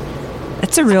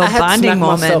 It's a real I had to bonding smack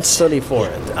myself moment. silly for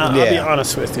it. I'll be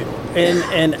honest with you.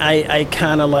 And I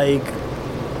kind of like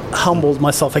humbled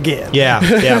myself again. Yeah,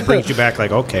 it brings you back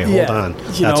like, okay, hold on.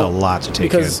 You That's know, a lot to take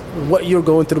because in. what you're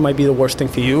going through might be the worst thing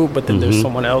for you, but then there's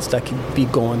someone else that could be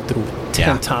going through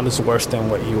 10 times worse than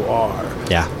what you are.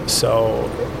 Yeah. So,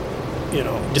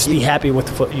 just be happy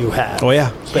with what you have. Oh,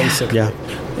 yeah. Basically. Yeah.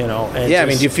 And I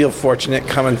mean, do you feel fortunate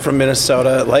coming from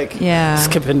Minnesota? Like,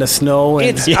 skipping the snow and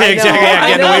it's Yeah, exactly. Yeah,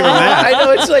 getting away from that. I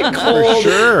know it's like cold. For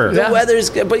sure. The weather's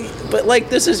good, but like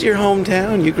this is your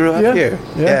hometown. You grew up here.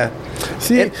 Yeah.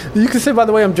 See, you can say, by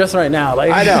the way, I'm dressed right now.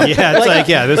 Like, I know. Yeah,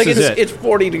 it's this is it. It's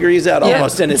 40 degrees out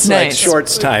almost, and it's like nice.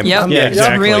 shorts time. Yep. Yeah, It's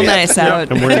exactly. real Yeah. nice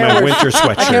out. I'm wearing my winter I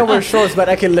can't sweatshirt. wear shorts, but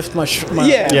I can lift my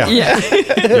Yeah.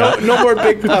 No more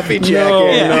big puffy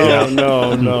jacket.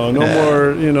 No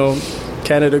more,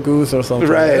 Canada Goose or something.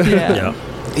 Right. Yeah.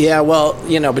 Yeah, well,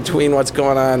 between what's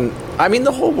going on, I mean,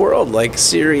 the whole world, like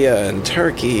Syria and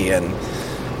Turkey and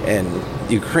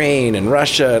Ukraine and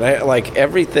Russia, and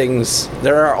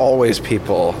there are always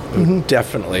people who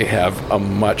definitely have a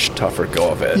much tougher go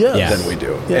of it than we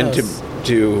do. Yes. And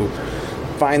to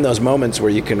find those moments where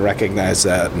you can recognize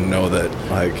that and know that,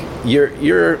 like,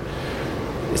 you're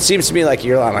it seems to me like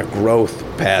you're on a growth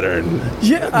pattern.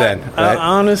 Yeah, then, right?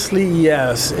 honestly,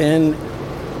 yes. And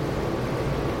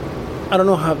I don't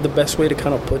know how the best way to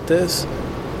kind of put this.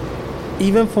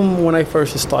 Even from when I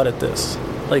first started this,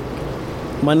 like,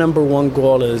 my number one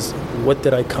goal is, what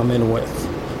did I come in with?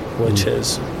 Which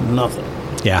is nothing.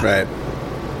 Yeah. Right.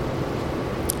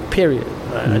 Period.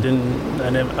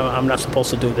 I'm not supposed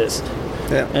to do this.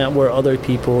 Yeah. And where other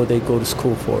people, they go to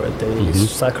school for it. They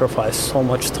sacrifice so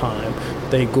much time.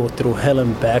 They go through hell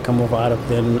and back and move out of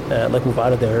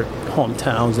their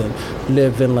hometowns and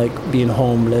live in, like, being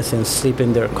homeless and sleep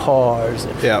in their cars,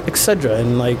 etc.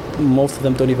 And, like, most of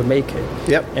them don't even make it.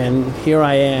 Yep. And here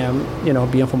I am,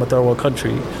 being from a third world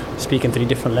country, speaking 3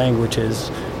 different languages.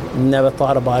 Never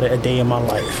thought about it a day in my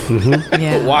life.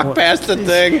 Yeah. Walk past the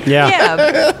thing.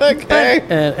 Yeah. Okay.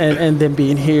 And then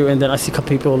being here, and then I see a couple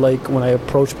people, like, when I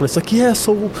approach place, like, yeah,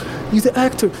 so you're the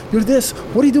actor, you're this,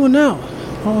 what are you doing now?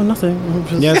 Oh, nothing.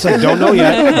 Yeah, it's like, don't know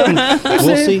yet.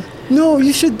 We'll see. No,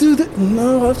 you should do that.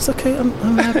 No, it's okay. I'm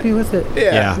happy with it.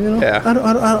 Yeah.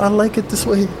 I like it this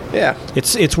way. Yeah.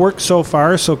 It's worked so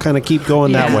far, so kind of keep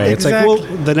going that way. It's like, well,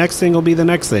 the next thing will be the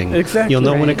next thing. Exactly. You'll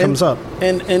know when it comes up.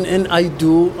 And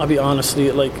I'll be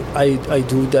honestly, like, I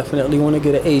do definitely want to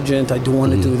get an agent. I do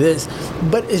want to do this.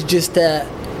 But it's just that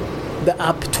the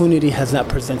opportunity has not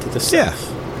presented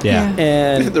itself. Yeah.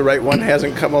 And The right one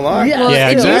hasn't come along. Yeah. Well, Yeah,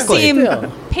 exactly. You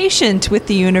seem patient with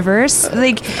the universe.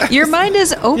 Like, your mind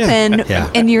is open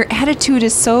and your attitude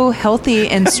is so healthy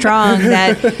and strong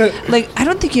that, like, I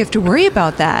don't think you have to worry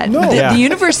about that. No. The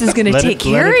universe is going to take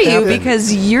care of you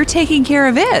because you're taking care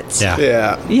of it. Yeah.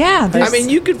 Yeah. Yeah. I mean,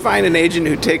 you could find an agent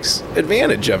who takes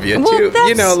advantage of you, Well, too.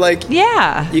 that's-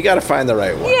 yeah. You got to find the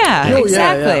right one. Yeah, Oh, yeah,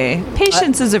 exactly. yeah.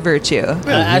 Patience is a virtue.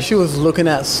 I actually was looking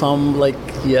at some, like,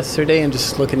 yesterday, and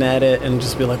just looking at it and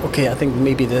just be like, okay, I think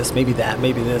maybe this, maybe that,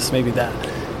 maybe this, maybe that.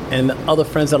 And other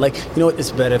friends are like, what,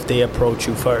 it's better if they approach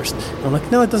you first. And I'm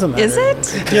like, no, it doesn't matter. Is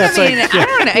it? Yeah, I it's mean, like, I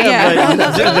don't know. Yeah.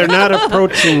 But they're not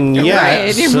approaching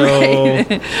yet. Right, So,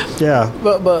 right. yeah.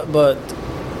 But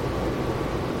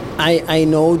I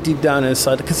know deep down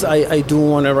inside, because I do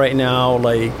want to right now,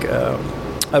 like,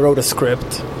 I wrote a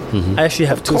script. I actually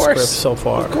have 2 scripts so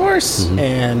far. Of course.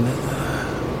 And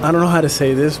I don't know how to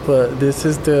say this, but this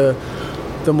is the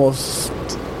most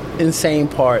insane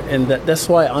part, and that's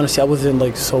why, honestly, I wasn't,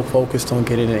 like, so focused on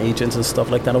getting an agent and stuff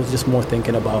like that. I was just more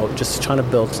thinking about just trying to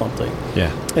build something.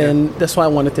 Yeah. And that's why I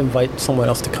wanted to invite someone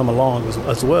else to come along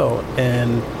as well.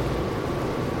 And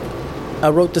I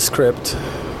wrote the script.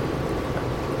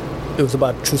 It was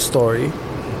about a true story.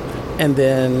 And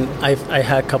then I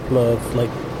had a couple of, like,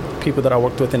 people that I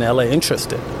worked with in LA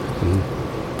interested.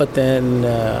 But then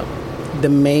the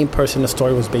main person in the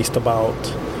story was based about,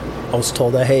 I was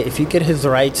told that, hey, if you get his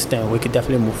rights, then we could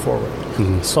definitely move forward.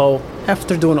 So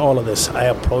after doing all of this, I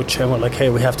approached him. We're like, hey,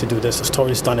 we have to do this. The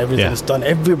story's done. Everything is done.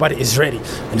 Everybody is ready.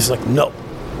 And he's like, no.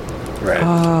 Right.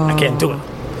 I can't do it.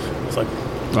 It's like,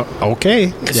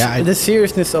 Okay. Yeah. the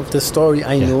seriousness of the story,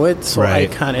 I knew it. So Right.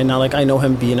 I kind of, now, like, I know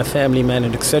him being a family man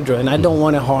and etc. And I don't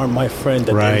want to harm my friend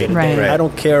at the end of the day. Right. I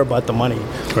don't care about the money.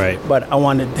 Right. But I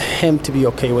wanted him to be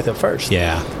okay with it first.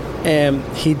 Yeah. And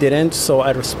he didn't, so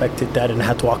I respected that and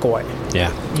had to walk away.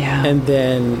 Yeah. Yeah. And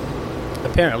then,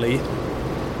 apparently,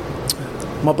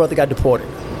 my brother got deported.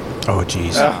 Oh,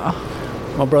 jeez.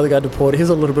 My brother got deported. He's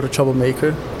a little bit of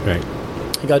troublemaker. Right.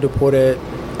 he got deported.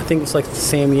 I think it's like the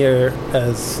same year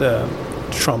as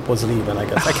Trump was leaving, I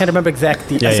guess. I can't remember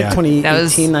exactly. I said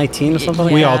 2018, 19 or something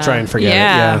like that. We all try and forget it.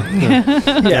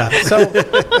 Yeah. So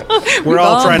we're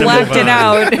all trying to move blacked it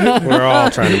on. out. We're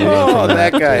all trying to move on. Oh,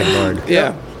 that guy. Lord.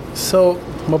 Yeah. So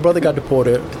my brother got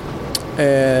deported,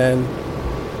 and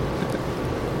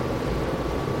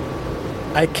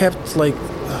I kept like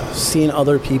seeing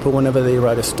other people whenever they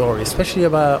write a story, especially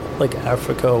about like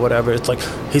Africa or whatever. It's like,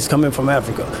 he's coming from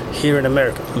Africa here in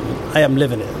America. I am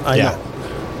living it. I know.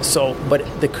 So, but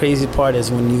the crazy part is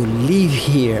when you leave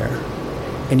here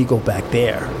and you go back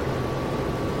there.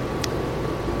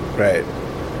 Right.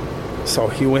 So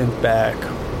he went back.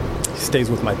 He stays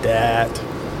with my dad.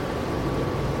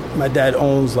 My dad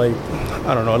owns like,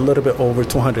 I don't know, a little bit over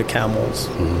 200 camels.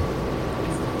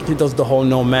 Mm-hmm. He does the whole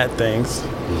nomad things.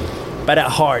 Mm-hmm. But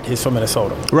at heart, he's from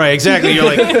Minnesota. Right, exactly. You're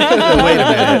like, wait a minute.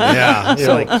 Yeah.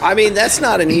 So, like, I mean, that's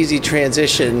not an easy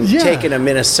transition, taking a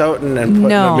Minnesotan and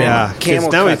putting him in camel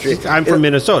country. I'm from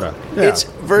Minnesota. Yeah. It's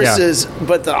versus,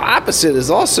 but the opposite is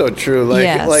also true.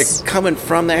 Like, like coming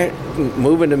from there,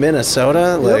 moving to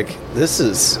Minnesota, like,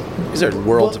 these are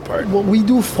worlds apart. Well, we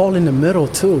do fall in the middle,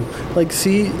 too. Like,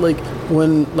 see, like,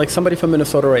 when, like, somebody from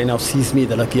Minnesota right now sees me,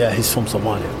 they're like, yeah, he's from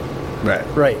Somalia.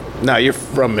 Right. No, you're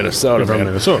from Minnesota. From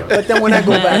Minnesota. But then when I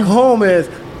go back home,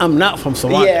 I'm not from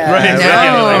Somalia.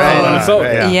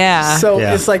 Yeah. Yeah. So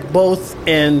it's like both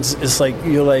ends. It's like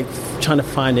you're like trying to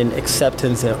find an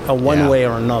acceptance in one way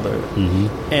or another. Mm-hmm.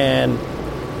 And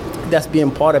that's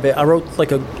being part of it. I wrote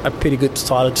like a pretty good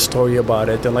solid story about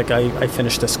it. And like I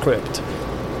finished the script.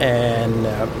 And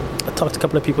I talked to a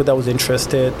couple of people that was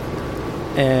interested.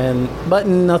 But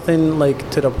nothing like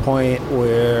to the point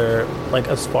where, like,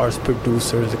 as far as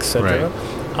producers, etc.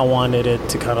 I wanted it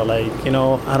to kind of like,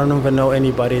 I don't even know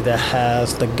anybody that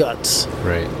has the guts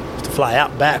to fly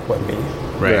out back with me.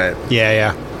 Right.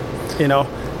 Yeah.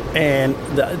 And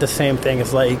the same thing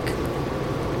is like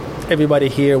everybody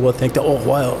here will think that, oh,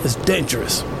 well, it's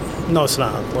dangerous. No, it's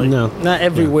not. Like, not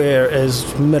everywhere is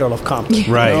middle of Compton.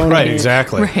 Right.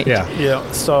 Exactly. Right. Yeah.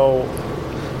 So.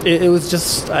 It was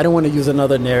just, I don't want to use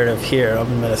another narrative here. I'm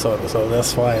in Minnesota, so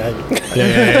that's why I...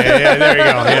 Yeah,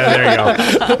 there you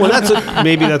go. Well,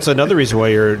 maybe that's another reason why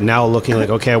you're now looking like,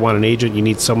 okay, I want an agent. You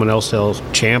need someone else to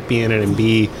champion it and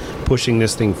be pushing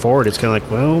this thing forward. It's kind of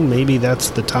like, well, maybe that's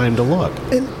the time to look.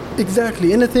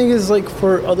 Exactly. And the thing is, like,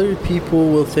 for other people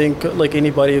will think, like,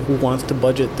 anybody who wants to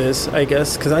budget this, I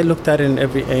guess, because I looked at it in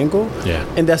every angle. Yeah.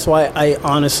 And that's why I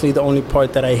honestly, the only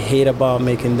part that I hate about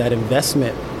making that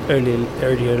investment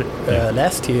earlier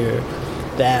last year,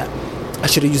 that I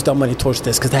should have used that money towards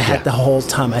this, because I had the whole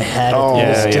time I had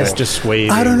it. It was just waiting.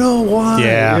 I don't know why.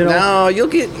 Yeah. No, you'll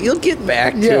get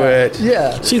back to it.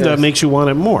 Yeah. See, that makes you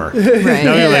want it more. Right.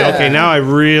 Now you're like, okay, now I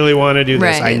really want to do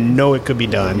this. Right. I know it could be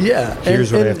done. Yeah.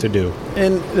 Here's what I have to do.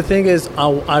 And the thing is,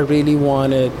 I really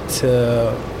wanted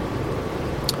to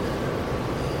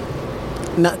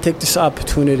not take this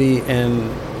opportunity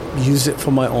and use it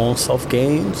for my own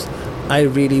self-gains. I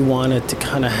really wanted to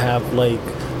kind of have, like,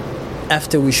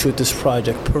 after we shoot this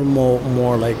project, promote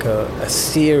more like a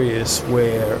series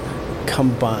where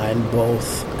combine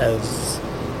both as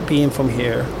being from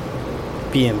here,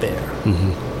 being there.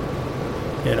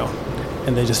 Mm-hmm.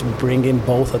 And they just bring in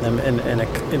both of them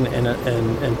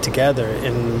and together.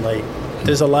 And like,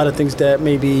 there's a lot of things that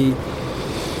maybe,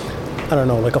 I don't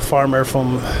know, like a farmer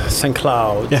from St.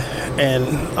 Cloud and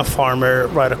a farmer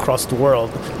right across the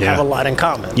world have a lot in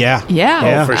common. Yeah,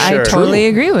 oh, for sure. I totally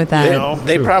agree with that.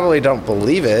 They probably don't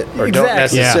believe it or don't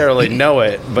necessarily know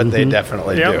it, but they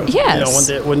definitely do. Yes.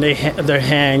 When their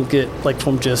hand get like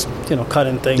from just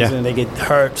cutting things and they get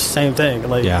hurt, same thing.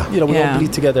 Like we all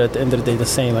bleed together at the end of the day, the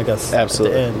same, I guess.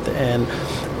 Absolutely. At the end. And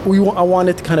I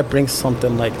wanted to kind of bring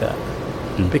something like that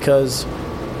because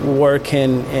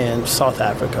working in South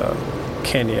Africa,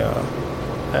 Kenya,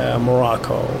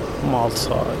 Morocco,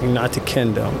 Malta, United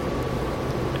Kingdom,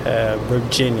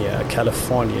 Virginia,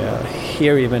 California,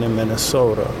 here even in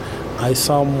Minnesota, I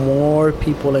saw more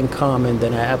people in common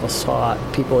than I ever saw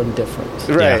people in difference.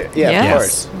 Right. Yeah, of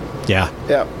course. Yeah.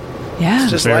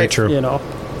 It's just very like, true.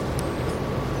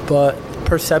 But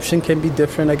perception can be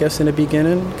different, I guess, in the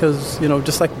beginning because,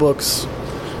 just like books,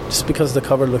 just because the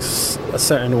cover looks a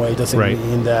certain way doesn't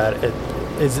mean that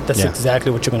that's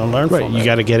exactly what you're going to learn from it. You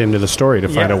got to get into the story to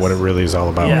find out what it really is all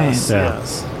about. Yes.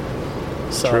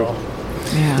 So, true.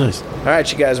 Yeah. Nice. All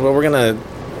right, you guys. Well, we're gonna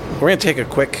take a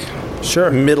quick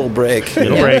middle break.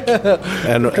 and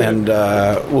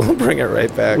we'll bring it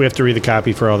right back. We have to read the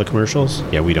copy for all the commercials.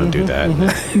 Yeah, we don't do that.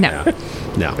 No.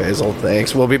 Faysal,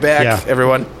 thanks. We'll be back,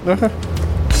 everyone.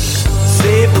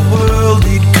 Save the world,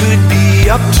 it could be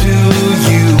up to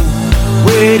you.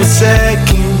 Wait a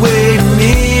second, wait a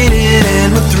minute,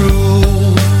 and we're through.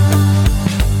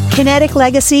 Kinetic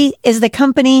Legacy is the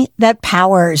company that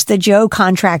powers the Joe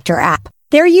Contractor app.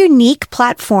 Their unique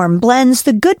platform blends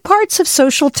the good parts of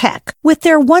social tech with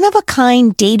their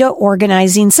one-of-a-kind data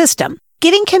organizing system,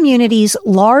 giving communities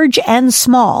large and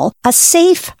small a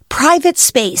safe, private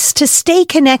space to stay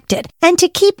connected and to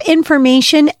keep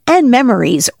information and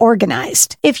memories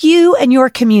organized. If you and your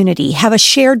community have a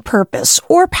shared purpose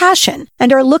or passion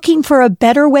and are looking for a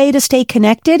better way to stay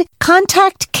connected,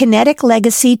 contact Kinetic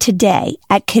Legacy today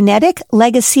at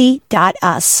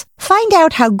kineticlegacy.us. Find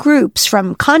out how groups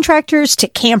from contractors to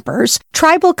campers,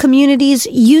 tribal communities,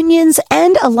 unions,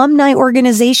 and alumni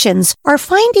organizations are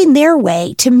finding their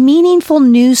way to meaningful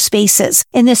new spaces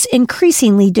in this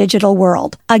increasingly digital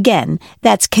world. Again,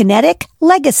 that's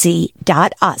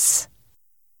kineticlegacy.us.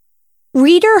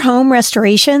 Reader Home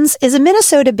Restorations is a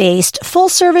Minnesota-based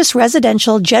full-service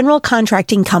residential general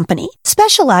contracting company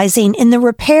specializing in the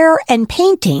repair and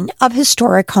painting of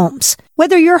historic homes.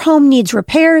 Whether your home needs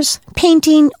repairs,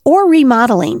 painting, or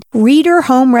remodeling, Reader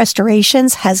Home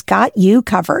Restorations has got you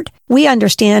covered. We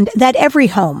understand that every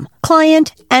home,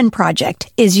 client, and project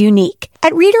is unique.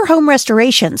 At Reader Home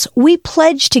Restorations, we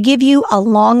pledge to give you a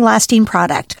long-lasting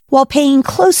product while paying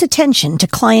close attention to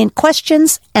client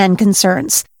questions and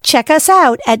concerns. Check us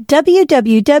out at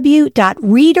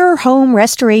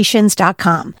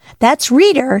www.readerhomerestorations.com. That's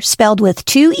Reader spelled with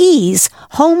 2 E's,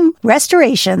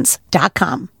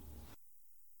 homerestorations.com.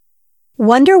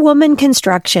 Wonder Woman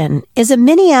Construction is a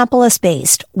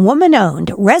Minneapolis-based,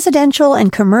 woman-owned residential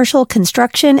and commercial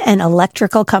construction and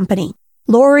electrical company.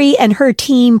 Lori and her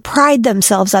team pride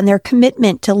themselves on their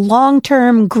commitment to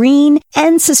long-term green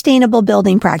and sustainable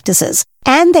building practices,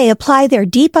 and they apply their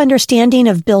deep understanding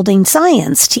of building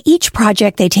science to each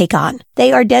project they take on.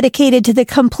 They are dedicated to the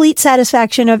complete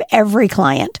satisfaction of every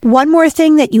client. One more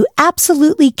thing that you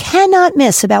absolutely cannot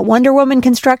miss about Wonder Woman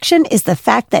Construction is the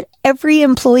fact that every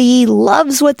employee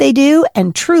loves what they do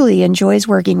and truly enjoys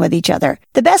working with each other.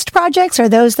 The best projects are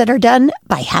those that are done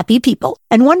by happy people,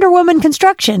 and Wonder Woman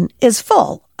Construction is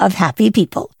full of happy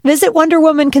people. Visit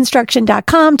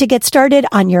wonderwomanconstruction.com to get started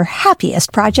on your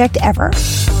happiest project ever.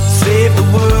 Save the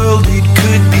world, it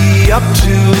could be up to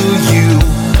you.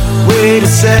 Wait a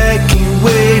second,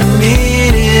 wait a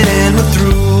minute, and we're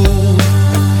through.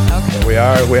 Okay.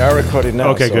 We are recording now.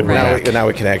 Okay, so good. Now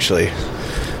we can actually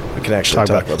talk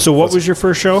about it. So what was your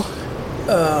first show?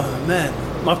 Man,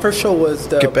 my first show was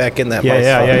the... Get back in that.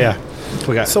 Yeah.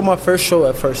 We got. So my first show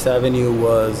at First Avenue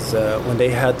was when they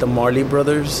had the Marley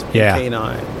Brothers and Yeah.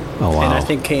 K9. Oh, wow. And I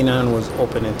think K9 was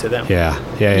opening to them. Yeah.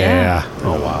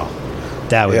 Oh, wow.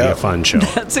 That would be a fun show.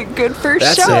 That's a good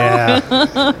first That's show.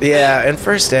 Yeah, and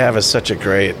First Ave is such a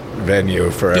great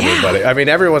venue for everybody. I mean,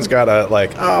 everyone's got a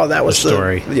that was A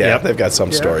story. Yeah, Yep. they've got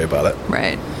some story about it.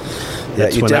 Right. Yeah,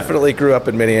 you definitely grew up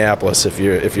in Minneapolis if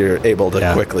you're able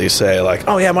to quickly say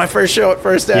my first show at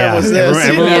First Ave was this.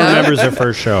 Everyone remembers their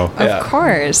first show. Of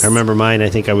course. I remember mine. I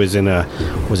think I was in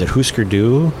was it Husker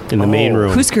Du in the main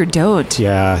room? Husker Dote.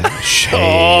 Yeah.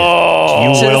 You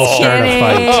will start a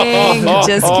fight.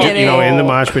 Just kidding. In the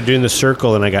mosh pit doing the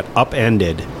circle, and I got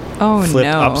upended. Oh, flipped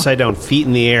no. upside down, feet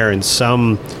in the air, and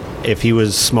if he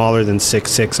was smaller than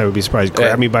 6'6", I would be surprised,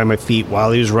 grabbed me by my feet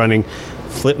while he was running,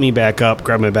 flipped me back up,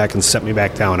 grabbed my back, and set me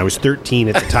back down. I was 13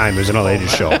 at the time. It was an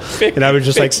all-ages show. And I was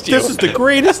just like, this is the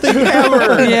greatest thing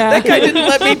ever. Yeah. That guy didn't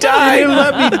let me die. He didn't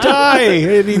let me die.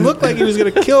 And he looked like he was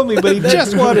going to kill me, but he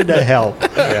just wanted to help.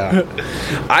 Yeah.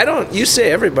 You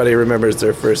say everybody remembers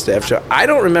their First Ave show. I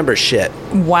don't remember shit.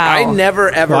 Wow. I never,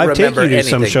 ever I've remember taken you to anything.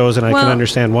 some shows, and I can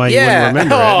understand why you wouldn't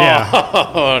remember it. Yeah.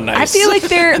 Oh, nice. I feel like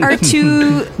there are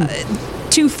two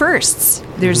firsts.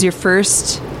 There's your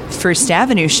First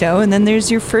Avenue show, and then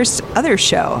there's your first other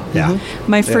show. Yeah.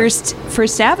 My first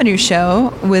Avenue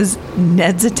show was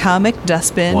Ned's Atomic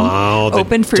Dustbin. Wow.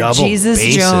 Open for double Jesus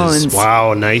basses. Jones.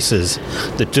 Wow, nices.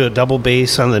 The double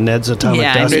bass on the Ned's Atomic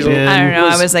Dustbin. I don't know.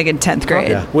 I was like in 10th grade.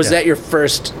 Yeah. Was that your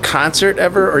first concert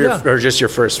ever, or just your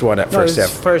first one at First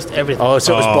Ave? First everything. Oh,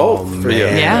 so it was both for you.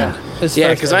 man. Yeah.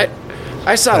 Yeah, because I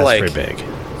saw That's like pretty big.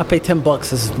 I paid $10.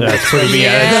 That's pretty big.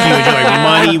 That's huge.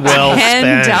 Like money well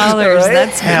spent. $10.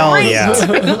 That's Hell great.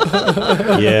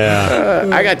 yeah. Yeah.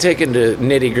 I got taken to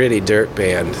Nitty Gritty Dirt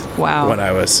Band. Wow. When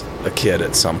I was a kid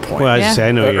at some point. Well, I Yeah. just say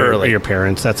I know Early. your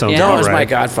parents. That sounds Yeah. No, it about was my right.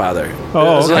 godfather. Oh, It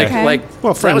was okay. like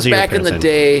Well, that friends was of your back in the parents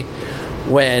day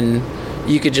when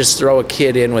you could just throw a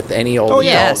kid in with any old adult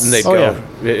yes. and they'd go,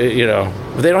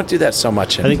 But they don't do that so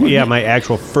much anymore. I think, my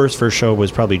actual first show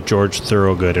was probably George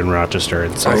Thorogood in Rochester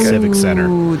at Civic Center.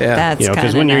 Ooh, that's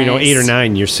because when you're 8 or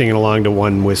 9, you're singing along to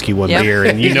One Whiskey, One Beer,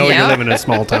 and you're living in a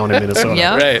small town in Minnesota.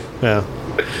 Right. Yeah.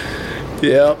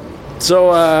 Yep.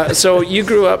 So you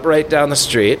grew up right down the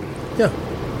street. Yeah.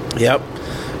 Yep.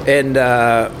 And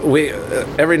we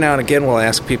every now and again we'll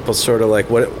ask people sort of like,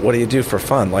 what do you do for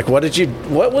fun? Like, what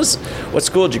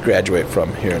school did you graduate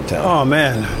from here in town? Oh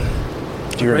man,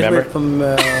 do you remember? From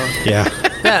Yeah,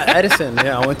 Edison.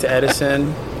 Yeah, I went to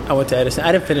Edison.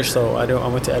 I didn't finish though. I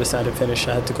went to Edison. I didn't finish.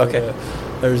 I had to go to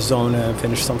Arizona and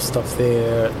finish some stuff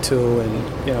there too,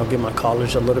 and get my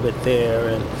college a little bit there,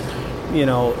 and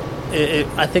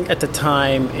I think at the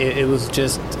time it was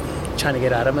just trying to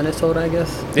get out of Minnesota, I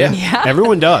guess. Yeah.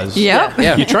 Everyone does.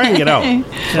 Yeah. You try and get out.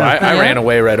 So I ran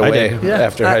away right away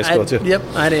after high school too. Yep.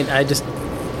 I didn't. I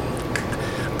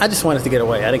just wanted to get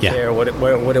away. I didn't care what it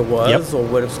was or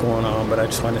what was going on, but I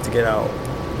just wanted to get out.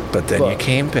 But then you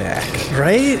came back,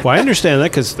 right? Well, I understand that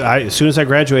because as soon as I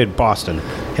graduated, Boston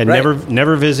had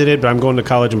never visited, but I'm going to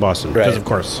college in Boston because, of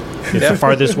course, it's the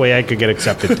farthest way I could get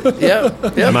accepted.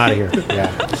 I'm out of here.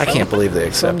 Yeah, I can't believe they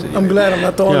accepted you. I'm glad I'm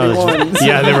not the only one.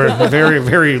 Yeah, they were very,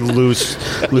 very loose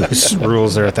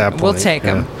rules there at that point. We'll take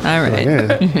them. All right.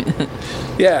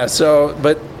 Yeah. So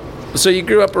you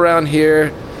grew up around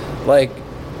here, like.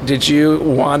 Did you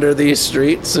wander these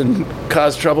streets and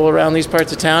cause trouble around these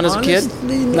parts of town as a kid?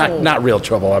 No. Not real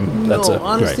trouble.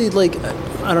 Honestly,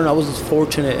 I don't know. I was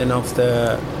fortunate enough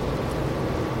that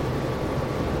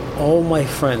all my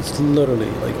friends,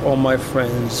 literally, all my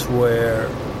friends were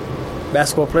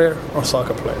basketball player or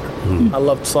soccer player. I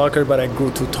loved soccer, but I grew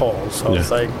too tall, so I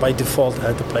was by default I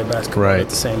had to play basketball at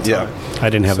the same time. Yeah. I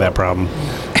didn't have that problem.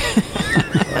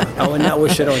 I would not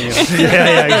wish it on you.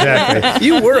 Yeah, exactly.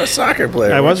 You were a soccer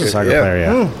player. I was a soccer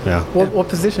player, yeah. What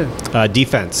position?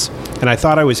 Defense. And I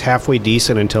thought I was halfway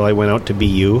decent until I went out to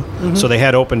BU. So they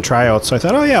had open tryouts. So I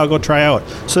thought, I'll go try out.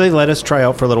 So they let us try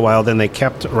out for a little while. Then they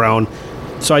kept around.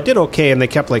 So I did okay, and they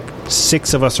kept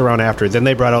 6 of us around after. Then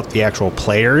they brought out the actual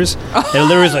players. And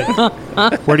there was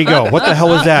where'd he go? What the hell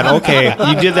was that? Okay,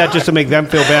 you did that just to make them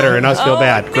feel better and us feel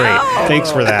bad. Great.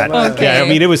 Thanks for that. Okay. Yeah, I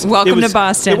mean, it was... Welcome to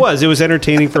Boston. It was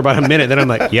entertaining for about a minute. Then I'm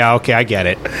like, yeah, okay, I get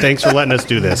it. Thanks for letting us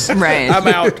do this. Right.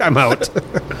 I'm out.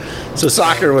 So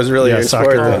soccer was really your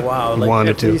sport. Oh, wow.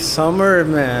 Every summer,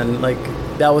 man,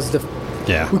 that was the...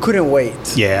 Yeah. We couldn't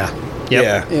wait. Yeah.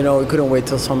 Yep. Yeah. We couldn't wait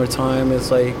till summertime. It's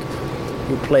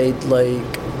we played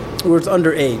we were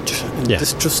underage. And this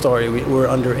is a true story. We were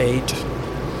underage.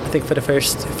 I think for the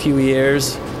first few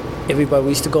years, we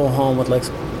used to go home with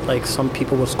some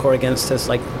people would score against us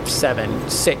 7,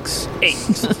 6, 8.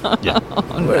 Yeah.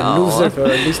 We're loser for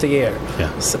at least a year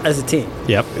as a team.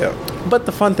 Yep. But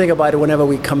the fun thing about it, whenever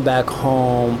we come back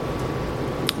home,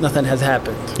 nothing has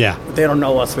happened. Yeah. They don't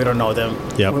know us. We don't know them.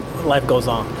 Yep. Life goes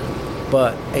on.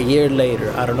 But a year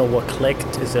later, I don't know what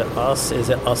clicked. Is it us? Is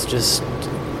it us just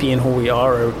being who we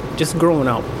are or just growing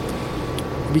up?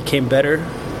 We became better.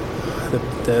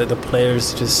 The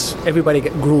players everybody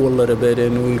grew a little bit,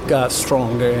 and we got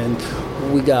stronger, and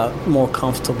we got more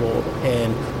comfortable,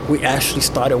 and we actually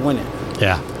started winning.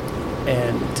 Yeah.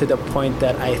 And to the point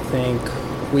that I think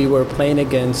we were playing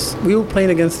against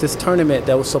this tournament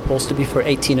that was supposed to be for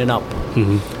 18 and up.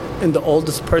 Mm-hmm. And the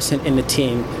oldest person in the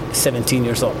team is 17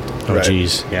 years old. Oh,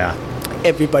 jeez. Yeah.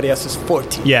 Everybody else is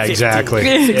 14. Yeah, 15, exactly.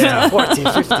 16, 14,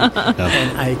 15.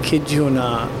 And I kid you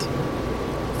not,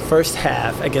 first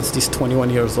half against these 21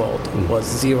 years old was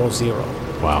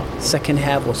 0-0. Wow. Second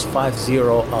half was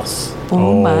 5-0 us.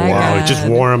 Oh my wow. God. It just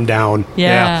wore them down.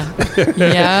 Yeah.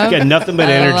 Yeah. You got nothing but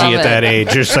energy at that it.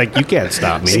 age. You're just you can't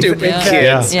stop me. Stupid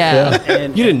kids. Yeah.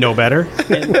 And, you didn't know better.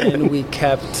 and we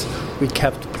kept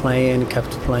playing.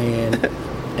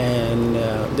 And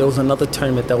there was another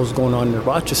tournament that was going on in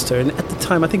Rochester. And at the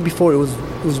time, I think before it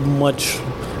was much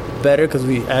better because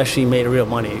we actually made real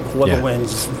money. Whoever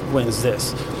wins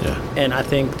this. Yeah. And I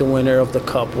think the winner of the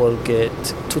cup will get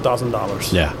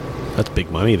 $2,000. Yeah. That's big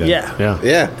money then.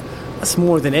 Yeah. That's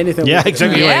more than anything. Yeah,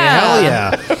 exactly. Yeah. Hell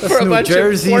yeah. That's For a New bunch of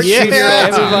Jersey. fortune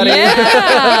Everybody.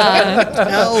 Yeah.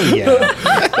 Hell yeah.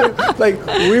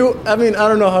 I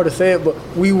don't know how to say it, but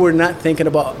we were not thinking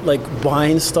about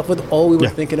buying stuff with all we were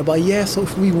thinking about. So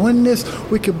if we win this,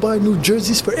 we could buy new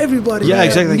jerseys for everybody. Yeah,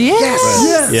 exactly.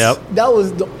 Yes. Yep.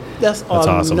 That's our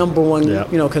awesome. number one,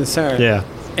 concern. Yeah.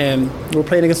 And we're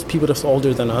playing against people that's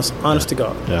older than us, honest to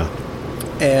God. Yeah.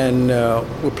 And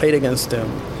we played against them.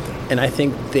 And I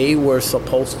think they were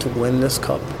supposed to win this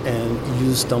cup and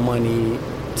use the money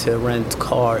to rent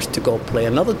cars to go play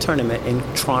another tournament in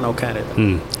Toronto,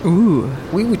 Canada. Ooh.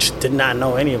 We which did not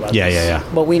know any about Yeah, this. yeah, yeah.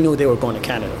 But we knew they were going to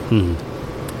Canada.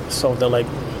 So they're like,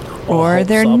 Or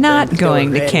they're not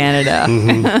going to Canada.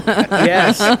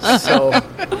 Yes. So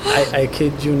I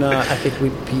kid you not. I think we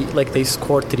beat, like, they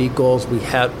scored 3 goals. We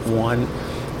had 1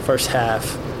 first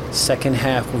half. Second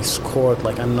half, we scored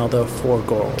like another 4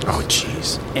 goals. Oh,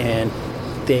 jeez. And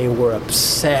they were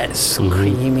upset,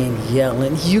 screaming,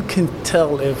 yelling. You can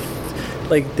tell if,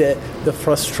 like, the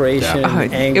frustration,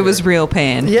 anger. It was real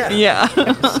pain. Yeah.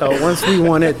 So once we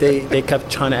won it, they kept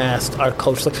trying to ask our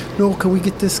coach, like, no, can we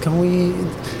get this? Can we?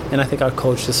 And I think our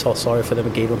coach just felt sorry for them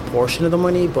and gave them a portion of the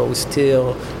money, but we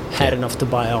still had enough to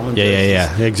buy our own jerseys.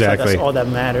 Yeah, exactly. So that's all that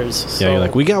matters. So, You're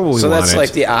like, we got what we wanted. So that's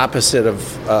like the opposite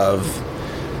of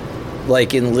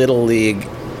like in Little League,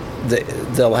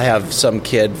 they'll have some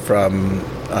kid from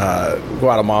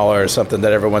Guatemala or something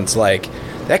that everyone's like,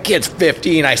 that kid's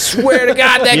 15. I swear to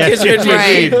God, that kid's 15.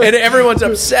 Right. And everyone's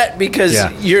upset because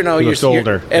you're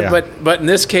older. But in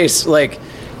this case, like,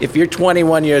 if you're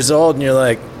 21 years old and you're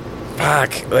like,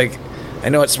 fuck, like, I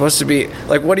know it's supposed to be,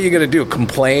 like, what are you going to do?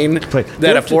 Complain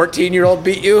that a 14-year-old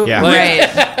beat you? Yeah. Like, Right.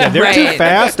 Yeah, they're too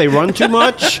fast. They run too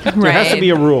much. There has to be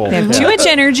a rule. They have too much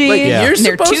energy. like, you're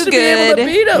They're supposed too to good. be able to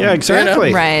beat them. Yeah,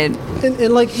 exactly. Right.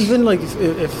 And like, even like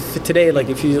if today, like,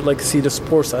 if you like see the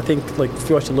sports, I think, like, if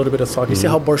you watch a little bit of soccer, you see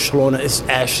how Barcelona is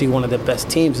actually one of the best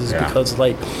teams is because,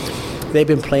 like, they've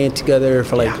been playing together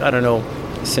for, like, I don't know,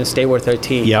 since they were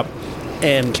 13. Yep.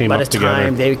 And Came by up the together.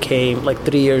 time they came, like,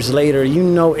 3 years later, you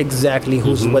know exactly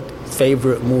who's what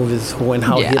favorite move is who and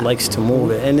how he likes to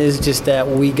move it. And it's just that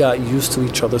we got used to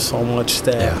each other so much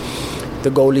that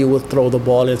the goalie will throw the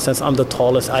ball in. Since I'm the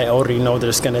tallest, I already know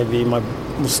there's going to be my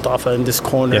Mustafa in this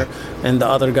corner and the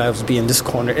other guy will be in this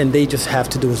corner. And they just have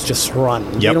to do is just run.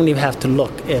 Yep. They don't even have to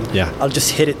look. And I'll just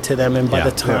hit it to them. And by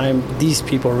the time these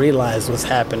people realize what's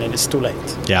happening, it's too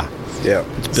late. Yeah. Yeah.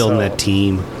 It's building that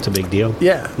team. It's a big deal.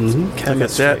 Yeah.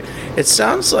 That. It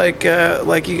sounds like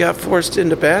you got forced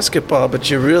into basketball, but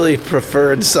you really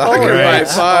preferred soccer by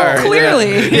far.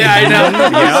 Clearly. Yeah, I know. It's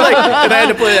like, and I had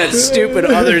to play that stupid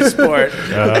other sport.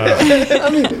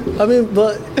 I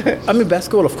mean,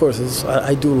 basketball, of course,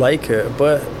 I do like it,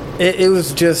 but it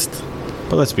was just.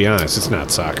 But let's be honest, it's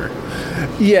not soccer.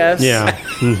 Yes. Yeah.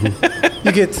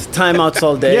 You get timeouts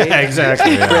all day. Yeah,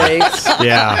 exactly. Breaks.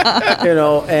 Yeah. You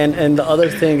know, and the other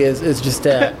thing is just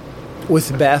that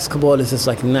with basketball, it's just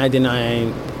like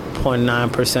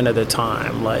 99.9% of the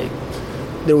time, like,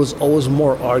 there was always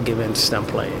more arguments than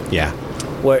playing. Yeah.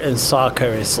 Where in soccer,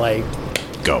 it's like,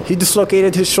 Go. he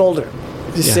dislocated his shoulder.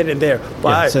 Just sitting there.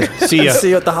 Bye. See ya. See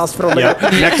you at the hospital later.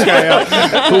 Yep. Next guy up.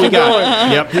 Who we got?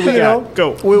 Yep. Who we got?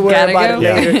 Go. We worry Gotta about go. it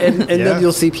later. Yeah. And then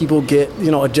you'll see people get,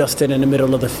 adjusted in the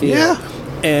middle of the field. Yeah.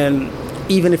 And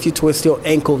even if you twist your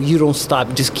ankle, you don't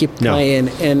stop. Just keep playing.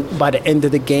 And by the end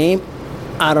of the game,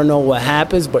 I don't know what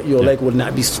happens, but your leg will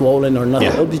not be swollen or nothing.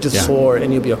 Yeah. It'll be just Yeah. sore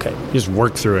and you'll be okay. Just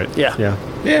work through it. Yeah. Yeah.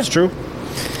 It's true.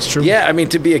 It's true. Yeah, I mean,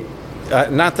 to be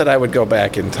not that I would go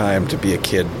back in time to be a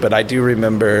kid, but I do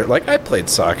remember, like, I played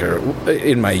soccer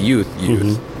in my youth,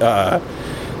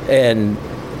 and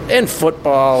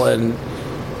football and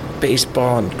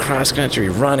baseball and cross country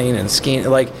running and skiing.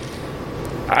 Like,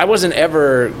 I wasn't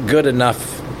ever good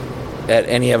enough at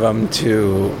any of them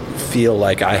to feel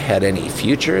like I had any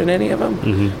future in any of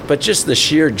them. But just the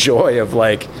sheer joy of,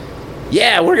 like,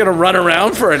 yeah, we're going to run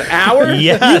around for an hour?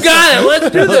 Yes. You got it. Let's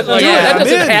do this. Like, that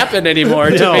doesn't happen anymore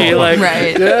to me. Like,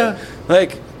 Right.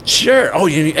 like, sure. Oh,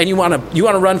 you want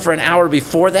to run for an hour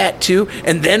before that too,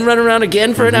 and then run around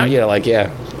again for an hour? Yeah, like.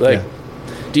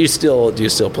 Do you still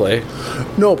play?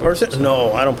 No,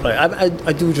 no, I don't play.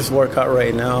 I do just work out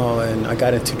right now, and I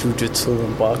got into jiu-jitsu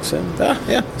and boxing.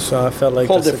 Yeah. So I felt like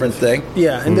Whole that's a different good- thing.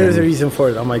 Yeah, and there's a reason for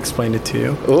it. I might explain it to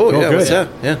you. Oh, yeah. good. What's that?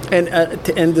 Yeah. And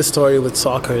to end the story with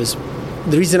soccer is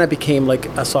the reason I became like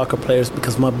a soccer player is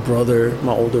because my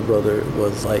older brother,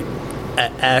 was like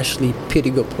an actually pretty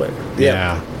good player.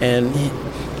 Yeah. And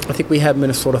I think we had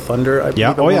Minnesota Thunder. I believe,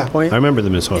 Yeah. at Oh, one yeah. point. I remember the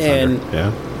Minnesota And- Thunder.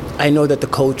 Yeah. I know that the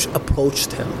coach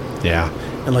approached him. Yeah.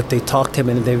 And like they talked to him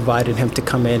and they invited him to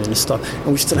come in and stuff. And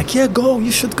we're still like, yeah, go, you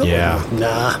should go. Yeah.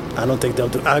 Nah, I don't think they'll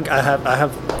do. I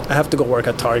have to go work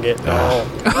at Target. Oh.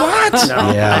 What?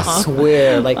 No, Yeah. I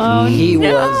swear, like he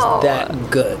was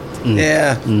that good.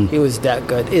 Yeah. He was that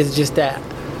good. It's just that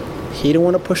he didn't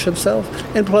want to push himself,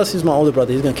 and plus he's my older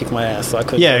brother. He's gonna kick my ass, so I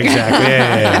couldn't. Yeah, exactly.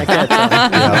 I can't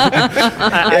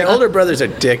tell him. Older brothers are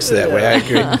dicks that way. I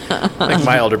agree. Like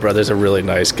my older brother's a really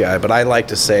nice guy, but I like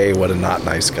to say what a not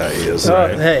nice guy he is. Oh,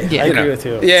 hey, Yeah. I You agree know. with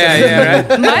you. Yeah,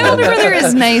 right. My older brother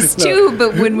is nice too,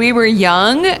 but when we were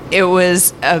young, it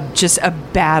was just a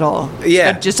battle.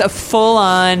 Yeah. Just a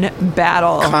full-on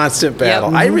battle. Constant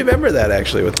battle. Yep. I remember that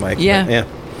actually with Mike. Yeah. Yeah.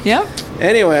 Yep.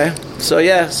 Anyway, so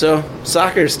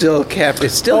soccer still it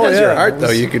still has your heart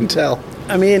though, you can tell.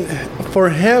 I mean, for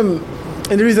him,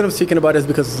 and the reason I'm speaking about it is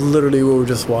because literally we were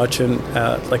just watching,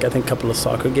 like I think a couple of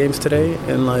soccer games today,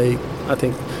 and like I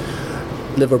think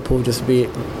Liverpool just beat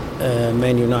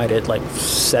Man United like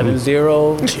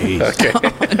 7-0. Jeez.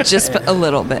 Okay. Just a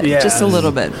little bit. Yeah. Just a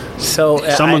little bit. So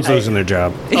Someone's losing their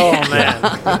job. Oh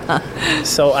man!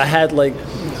 So I had like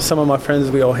some of my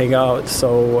friends. We all hang out.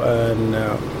 So and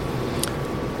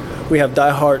we have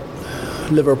diehard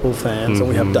Liverpool fans, and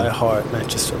we have diehard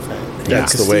Manchester fans.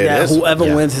 That's You the can way see it that is.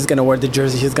 whoever wins is going to wear the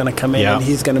jersey. He's going to come in Yeah. and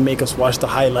he's going to make us watch the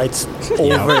highlights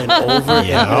over and over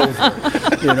and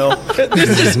over. You know,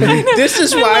 This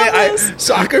is why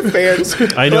soccer fans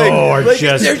I know, are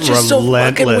just they're just so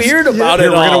fucking relentless. weird about Here,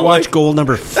 it we're all. gonna watch goal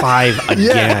number 5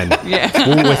 again.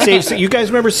 Yeah. We'll save. You guys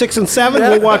remember 6 and 7?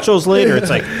 We'll watch those later.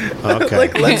 It's like, okay.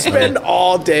 Like, let's spend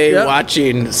all day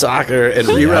watching soccer and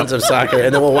reruns of soccer,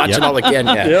 and then we'll watch it all again.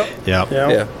 Yeah. Yep. Yep.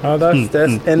 Yeah. Oh, that's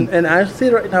and actually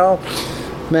right now,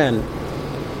 man,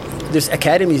 there's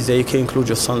academies that you can include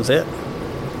your sons in.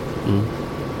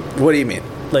 What do you mean?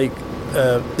 Like,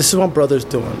 this is what brother's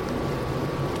doing.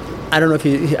 I don't know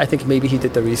if I think maybe he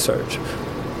did the research,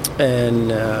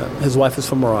 and his wife is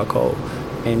from Morocco,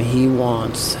 and he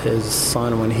wants his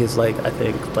son when he's like, I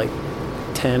think like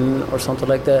 10 or something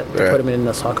like that, to Right. put him in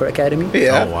a soccer academy.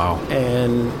 Yeah. Oh wow.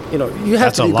 And you know, you have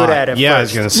That's to a be lot. good at it. Yeah, I was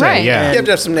first. gonna say. Right. Yeah. You have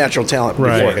to have some natural talent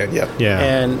Right. beforehand. Yeah. Yeah.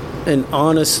 And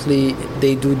honestly,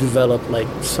 they do develop like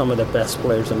some of the best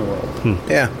players in the world.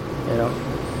 Yeah. You know,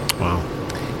 Wow.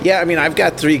 Yeah, I mean, I've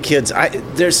got 3 kids.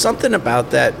 There's something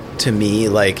about that to me,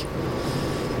 like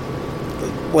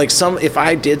if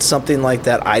I did something like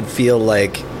that, I'd feel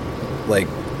like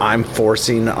I'm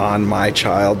forcing on my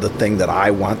child the thing that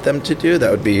I want them to do. That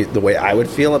would be the way I would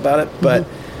feel about it. But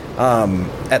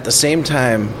at the same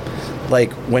time,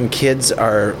 like when kids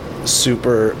are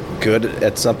super good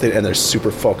at something and they're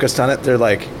super focused on it, they're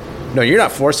like, no, you're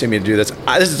not forcing me to do this.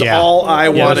 This is Yeah. all I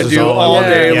want to this is do all I all want.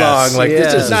 day Yes. long. Like,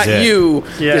 this Yes. is not This is it. you.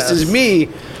 Yes. This is me.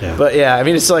 Yeah. But yeah, I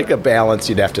mean, it's like a balance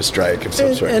you'd have to strike of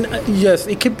some sort. and yes,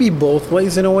 it could be both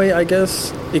ways in a way. I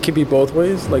guess it could be both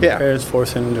ways, like Yeah. parents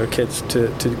forcing their kids to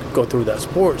go through that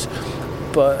sports.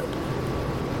 But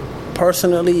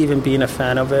personally, even being a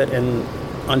fan of it and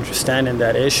understanding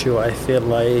that issue, I feel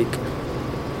like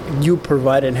you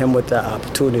provided him with that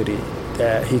opportunity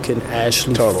that he can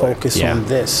actually Totally. focus Yeah. on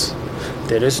this.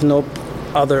 There is no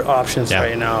other options Yeah.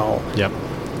 right now. Yep.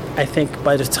 I think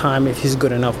by the time, if he's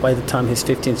good enough, by the time he's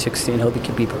 15, 16, he'll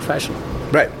be professional.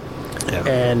 Right. Yeah.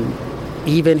 And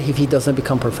even if he doesn't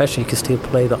become professional, he can still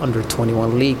play the under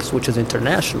 21 leagues, which is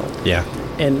international. Yeah.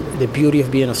 And the beauty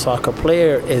of being a soccer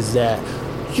player is that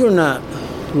you're not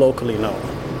locally known,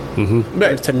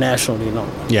 Right. internationally known.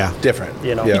 Yeah. Different.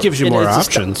 You know, Yeah. It gives you And more it's just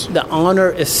options. The honor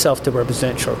itself to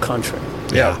represent your country.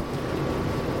 Yeah.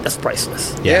 That's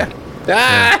priceless. Yeah.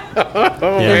 Ah!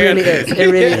 It really is. It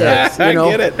really is. You know?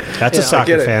 I get it. That's a I soccer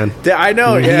get it. fan. Yeah, I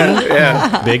know. Yeah.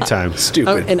 Yeah. Big time.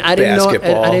 Stupid. And I didn't know.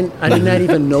 basketball. I did not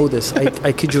even know this.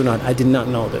 I kid you not. I did not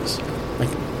know this. Like,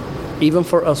 even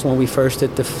for us, when we first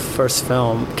did the first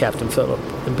film, Captain Phillips,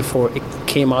 and before it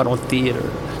came out on theater,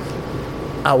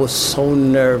 I was so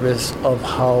nervous of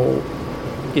how,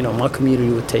 my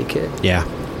community would take it Yeah.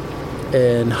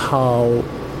 and how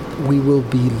we will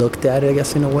be looked at, I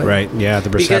guess, in a way. Right. Yeah. The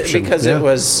perception. because Yeah. it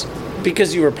was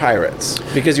because you were pirates,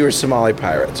 because you were Somali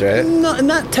pirates, right? No,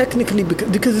 not technically,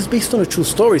 because it's based on a true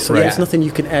story, so Right. there's nothing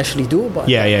you can actually do about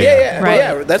Yeah. it. Yeah. Yeah, Yeah. yeah, Right.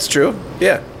 yeah. That's true.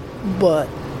 Yeah. But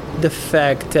the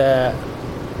fact that,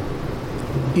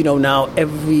 now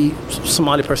every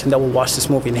Somali person that will watch this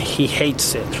movie and he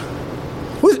hates it,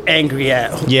 who's angry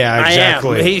at? Yeah,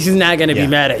 exactly. I am. He's not going to Yeah. be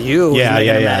mad at you. He's Yeah. not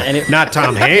Yeah. gonna Yeah. mad- and it- Not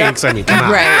Tom Hanks. I mean, come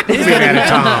on. Right. He's mad at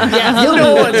Tom. yeah, he'll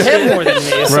know him more than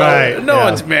me. So Right. No Yeah.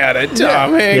 one's mad at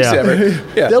Tom Hanks Yeah. ever.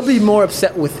 Yeah. they'll be more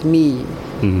upset with me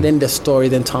than the story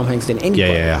than Tom Hanks than anybody. Yeah,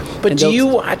 yeah, yeah. But And do they'll- you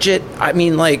watch it? I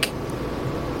mean, like,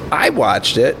 I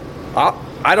watched it.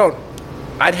 I don't.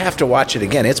 I'd have to watch it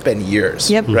again. It's been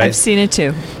years. Yep. Right. I've seen it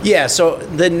too. Yeah. So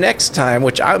the next time,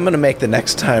 which I'm going to make the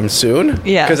next time soon.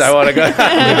 Yes. Because I want to go. I'm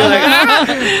gonna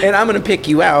be like, and I'm going to pick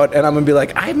you out, and I'm going to be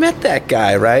like, I met that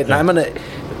guy, right? And I'm going to,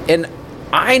 and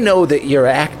I know that you're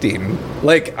acting.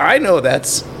 Like, I know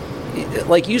that's,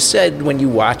 like you said, when you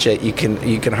watch it, you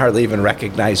can hardly even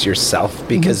recognize yourself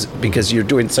because you're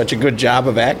doing such a good job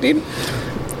of acting.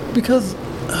 Because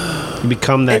You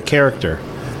become that character.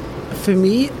 for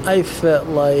me, I felt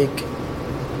like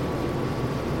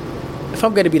if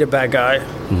I'm going to be the bad guy,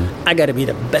 I got to be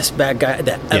the best bad guy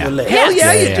that Yeah. ever lived. Hell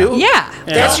yeah, Yeah, you yeah. do. Yeah.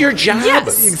 That's your job.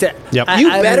 Yes. Exactly. Yep. You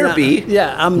better not, be.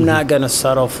 Yeah, I'm not going to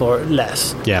settle for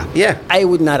less. Yeah. Yeah. I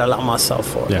would not allow myself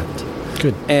for Yeah. it.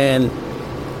 Good. And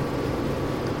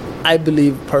I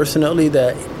believe personally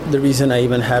that the reason I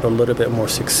even had a little bit more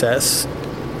success,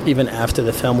 even after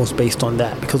the film, was based on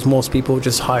that. Because most people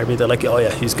just hire me. They're like, oh,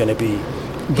 yeah, he's going to be.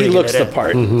 He bringing looks it the in.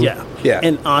 part. Yeah. Yeah.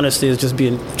 And honestly, it's just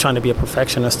trying to be a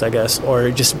perfectionist, I guess, or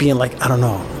just being like, I don't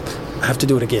know, I have to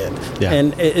do it again. Yeah.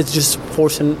 And it's just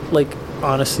forcing, like,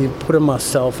 honestly, putting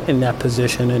myself in that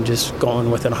position and just going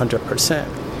with it 100%.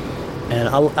 And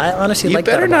I honestly You like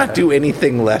better that about not it. do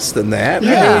anything less than that.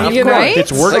 Yeah, You know, right? It's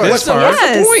working Like, this what's the far.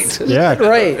 Yes. point? Yeah.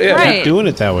 Right. Yeah. Right. Keep doing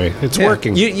it that way. It's Yeah.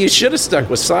 working. You should have stuck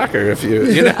with soccer if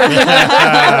you know.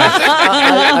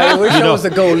 I wish I was the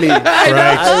goalie.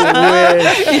 Right. I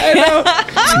wish.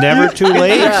 It's never too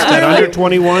late. That under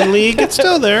 21 league, it's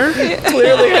still there.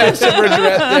 Clearly have some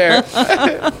regret there.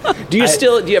 Do you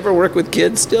ever work with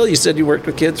kids still? You said you worked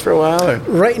with kids for a while? Or?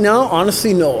 Right now,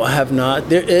 honestly, no, I have not.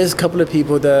 There is a couple of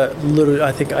people that literally,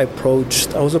 I think I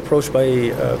was approached by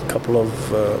a couple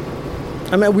of,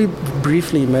 I mean, we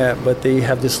briefly met, but they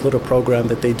have this little program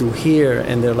that they do here,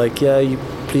 and they're like, yeah, you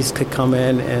please could come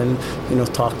in and,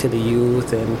 talk to the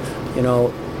youth and,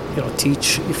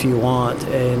 teach if you want.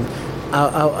 And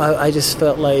I just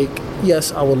felt like,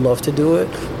 yes, I would love to do it,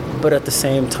 but at the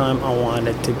same time, I want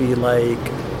it to be like,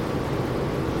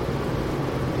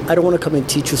 I don't want to come and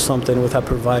teach you something without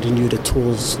providing you the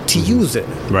tools to use it.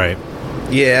 Right.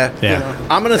 Yeah. Yeah.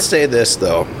 I'm going to say this,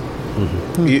 though.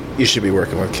 You should be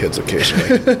working with kids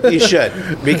occasionally. You should.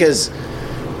 Because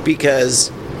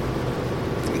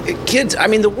kids, I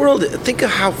mean, the world, think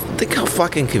how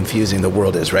fucking confusing the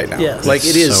world is right now. Yes. Like,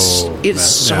 it is, So it's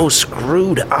messed so up.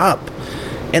 screwed up.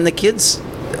 And the kids,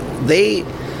 they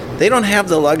don't have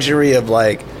the luxury of,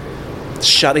 like,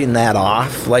 shutting that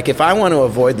off. Like, if I want to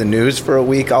avoid the news for a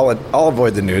week, I'll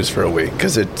avoid the news for a week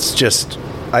because it's just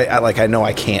I know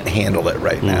I can't handle it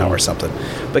right now or something.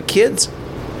 But kids,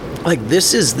 like,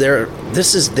 this is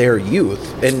their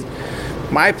youth. And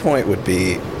my point would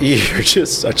be, you're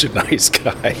just such a nice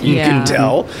guy. You can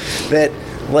tell that,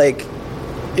 like,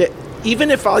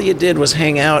 even if all you did was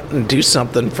hang out and do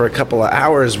something for a couple of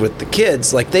hours with the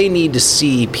kids, like, they need to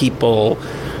see people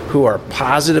who are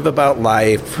positive about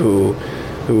life, who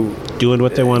Doing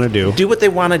what they want to do. what they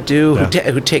want to do,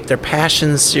 Yeah. who take their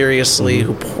passions seriously,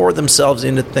 who pour themselves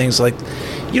into things. Like,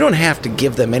 you don't have to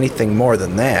give them anything more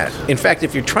than that. In fact,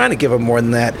 if you're trying to give them more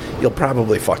than that, you'll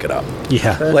probably fuck it up.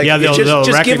 Yeah. Like, yeah, they'll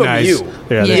just give 'em recognize. you.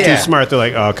 Yeah, they're Yeah. too smart. They're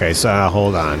like, okay, so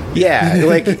hold on. Yeah,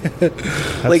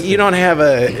 like you don't have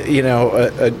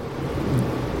a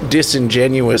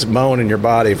disingenuous bone in your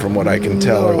body, from what I can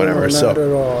tell, or whatever. Not So at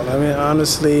all. I mean,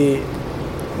 honestly,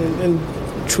 and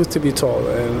truth to be told,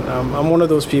 and I'm one of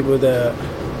those people that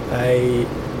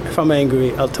if I'm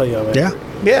angry, I'll tell you I'm angry. Yeah.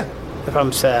 yeah, If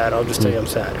I'm sad, I'll just tell you I'm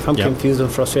sad. If I'm Yep. confused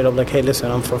and frustrated, I'm like, hey, listen,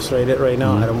 I'm frustrated right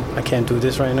now. I can't do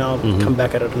this right now. Come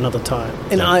back at it another time.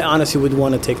 And I honestly would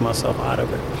want to take myself out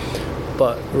of it.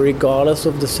 But regardless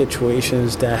of the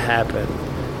situations that happen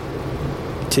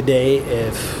today,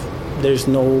 if there is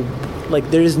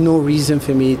no reason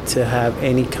for me to have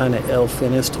any kind of ill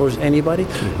feelings towards anybody,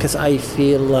 because I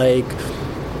feel like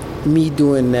me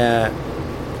doing that,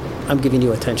 I'm giving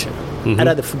you attention. I'd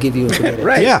rather forgive you and forget it.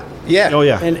 right. Yeah. yeah. Oh,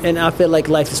 yeah. And I feel like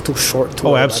life is too short to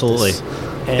Oh, worry about absolutely. this.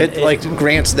 And It like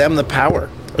grants them the power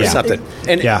or Yeah. something.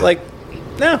 And Yeah. like,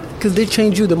 no, because they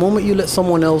change you. The moment you let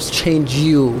someone else change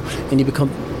you, and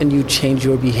you change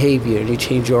your behavior, and you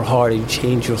change your heart, and you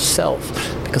change yourself,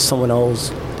 because someone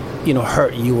else,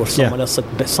 hurt you, or someone else said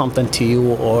something to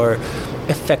you, or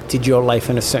affected your life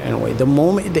in a certain way. The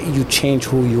moment that you change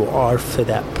who you are for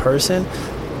that person,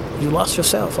 you lost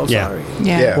yourself. I'm Yeah. sorry.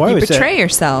 Yeah. Yeah. Well, I You would say- betray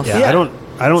yourself. Yeah, Yeah. I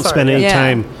don't Sorry, spend any yeah.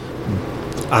 time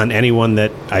on anyone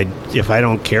that if I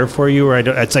don't care for you, or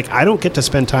it's like I don't get to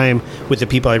spend time with the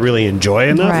people I really enjoy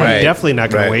enough. Right. I'm definitely not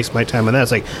going Right. to waste my time on that.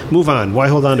 It's like, move on. Why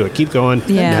hold on to it? Keep going.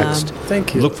 Yeah. Next.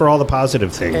 Thank you. Look for all the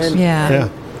positive things. And- Yeah. Yeah.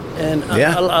 And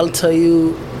Yeah. I'll tell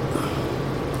you,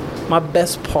 my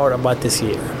best part about this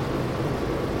year,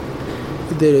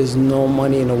 there is no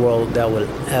money in the world that will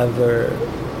ever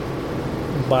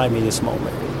buy me this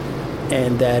moment.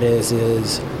 And that is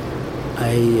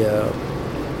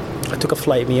I took a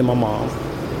flight, me and my mom.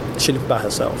 She lived by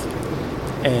herself.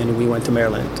 and we went to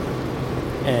Maryland.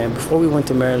 And before we went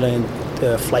to Maryland,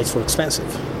 the flights were expensive.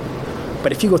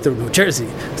 But if you go through New Jersey,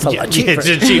 it's a lot cheaper.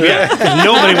 It's cheap,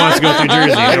 Nobody wants to go through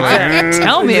Jersey.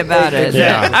 Tell me about it.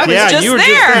 Yeah. I was just you were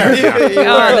there.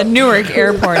 Oh, the Newark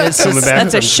airport is just,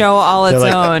 that's a show all its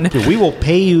own. We will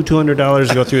pay you $200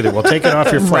 to go through there. We'll take it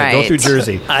off your flight. Go through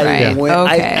Jersey. I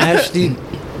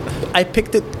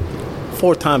picked it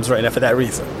 4 times right now for that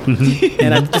reason.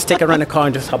 And I just take a rental car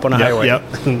and just hop on a highway.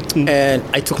 And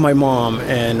I took my mom,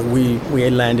 and we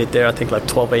landed there, I think, like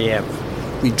 12 a.m.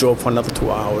 We drove for another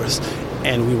 2 hours,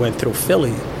 and we went through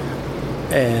Philly.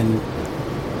 And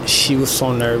she was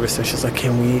so nervous, and she's like,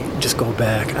 can we just go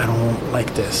back? I don't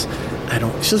like this.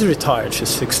 She's retired. She's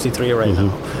 63 right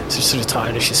now. So she's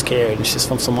retired, and she's scared, and she's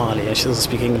from Somalia, and she doesn't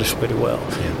speak English pretty well.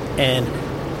 And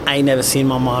I never seen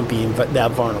my mom being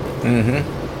that vulnerable.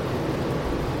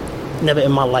 Never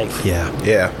in my life.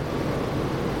 Yeah.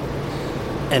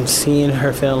 And seeing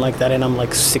her feeling like that, and I'm like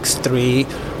 6'3",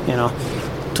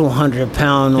 200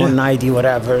 pound or 90,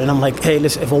 whatever. And I'm like, hey,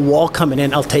 listen, if a wall coming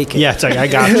in, I'll take it. Yeah, it's like, I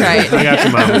got you. Right. I got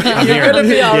you, Mom. I'm You're here. going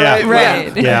to be all right.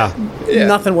 Right. Yeah.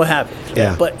 Nothing will happen.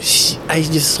 Yeah. But I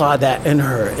just saw that in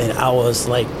her, and I was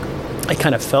like, I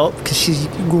kind of felt, because she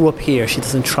grew up here. She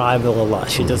doesn't travel a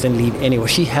lot. She doesn't leave anywhere.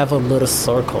 She have a little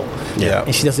circle. Yeah.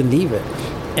 And she doesn't leave it.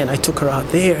 And I took her out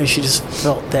there, and she just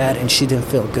felt that, and she didn't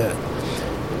feel good.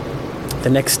 The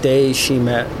next day, she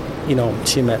met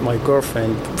my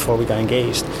girlfriend before we got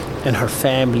engaged, and her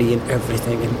family and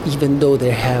everything. And even though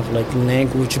they have like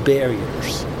language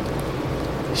barriers,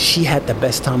 she had the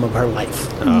best time of her life.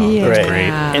 Oh, Yeah. that's great.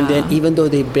 And then even though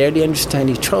they barely understand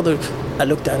each other, I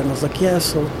looked at her and I was like, yeah,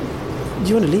 so do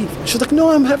you want to leave? She was like, no,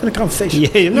 I'm having a conversation.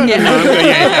 Yeah, no, I'm good.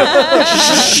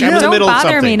 I'm in the Don't middle of bother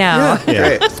something. me now.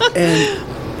 Yeah.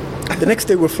 And the next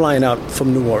day we're flying out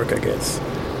from Newark, I guess.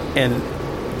 And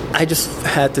I just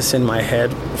had this in my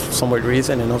head for some weird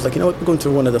reason. And I was like, you know what? We're going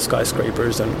to one of the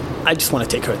skyscrapers, and I just want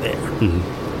to take her there.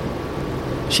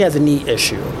 She has a knee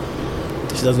issue.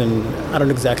 I don't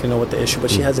exactly know what the issue,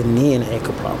 but she has a knee and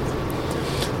ankle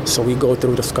problem. So we go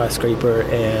through the skyscraper,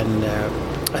 and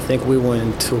I think we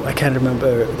went to, I can't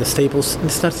remember, the Staples.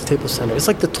 It's not the Staples Center. It's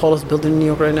like the tallest building in New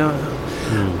York right now.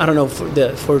 I don't know,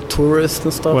 for tourists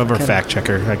and stuff. Whoever fact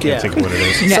checker, I can't think of what it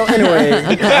is. So anyway,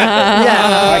 I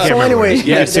can't So remember. anyway,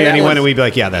 You say anyone, and we'd be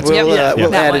like, yeah, that's it. We'll That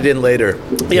add one. it in later.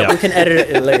 Yeah, we can edit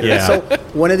it later. Yeah. So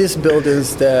one of these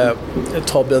buildings, the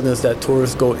tall buildings that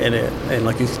tourists go in it, and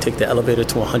like you can take the elevator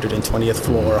to 120th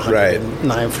floor,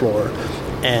 109th floor,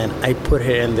 and I put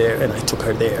her in there, and I took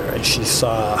her there, and she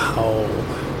saw how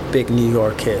big New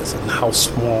York is and how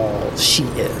small she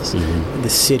is, the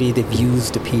city, the views,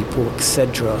 the people,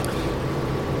 etc.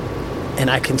 And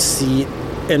I can see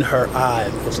in her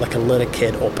eye, it was like a little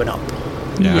kid open up.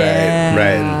 Yeah.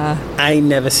 Right. I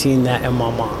never seen that in my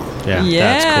mom. Yeah,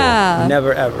 Yeah. that's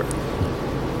Never ever.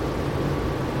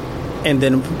 And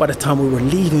then by the time we were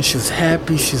leaving, she was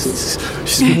happy. She's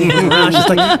moving around. She's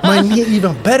like, my knee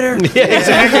even better. cool. Yeah,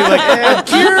 exactly. Like, I'm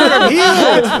cured. I'm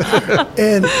healed.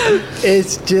 And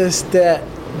it's just that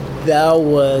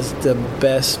was the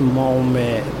best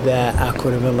moment that I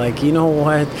could have been like, you know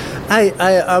what?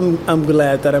 I'm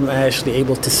glad that I'm actually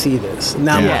able to see this.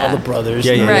 Now my other brothers.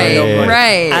 Yeah, yeah, now Right, nobody.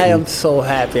 right. I am so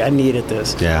happy. I needed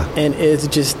this. Yeah. And it's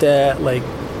just that, like,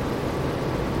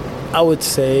 I would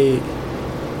say,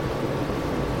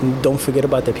 don't forget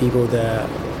about the people that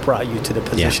brought you to the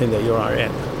position that you are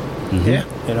in. Yeah.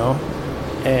 You know?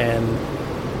 And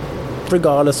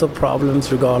regardless of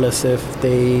problems, regardless if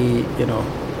they,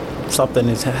 something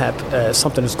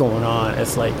is going on,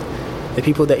 it's like the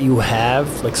people that you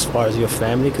have, like as far as your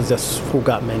family, because that's who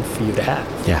God meant for you to have.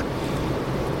 Yeah.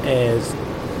 Is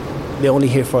they're only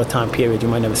here for a time period. You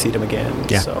might never see them again.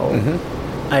 Yeah. So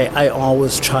I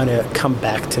always try to come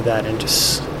back to that and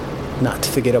just not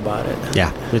to forget about it.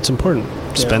 Yeah. It's important.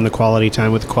 Spend the quality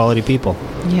time with quality people.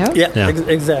 Yep. Yeah.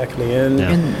 Exactly. And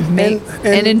Yeah.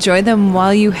 And enjoy them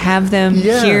while you have them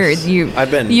Yes. here.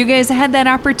 You guys had that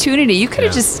opportunity. You could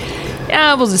have just,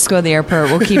 we'll just go to the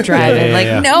airport. We'll keep driving.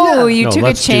 You took a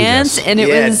let's do chance, this. and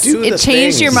it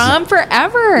changed your mom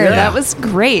forever. Yeah. That was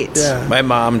great. Yeah. My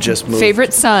mom just moved.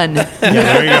 Favorite son. Yeah,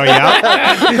 there you go.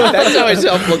 Yeah. That's always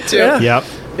helpful too. Yep.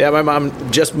 Yeah, my mom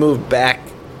just moved back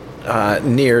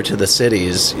near to the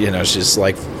cities. She's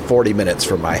like 40 minutes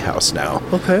from my house now.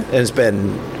 Okay. And it's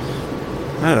been,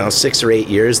 6 or 8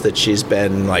 years that she's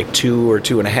been like 2 or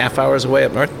 2.5 hours away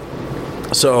up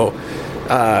north. So,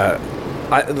 I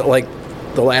like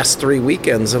the last 3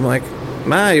 weekends, I'm like,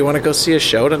 Ma, you want to go see a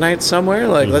show tonight somewhere?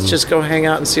 Like, let's just go hang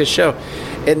out and see a show.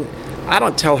 And I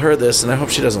don't tell her this, and I hope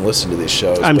she doesn't listen to these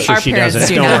shows. I'm sure Our she parents doesn't.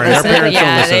 do Don't not worry. Our listen. parents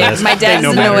don't listen to this. My dad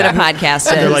doesn't know what a podcast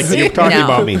is. They're like, you're talking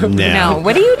about me. No.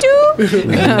 What do you do?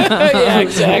 Yeah,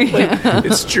 exactly.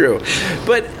 It's true.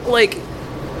 But, like,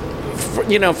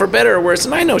 for better or worse,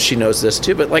 and I know she knows this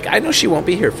too, but, like, I know she won't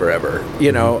be here forever.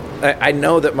 You know, I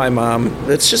know that my mom,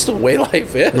 it's just the way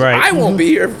life is. Right. I won't be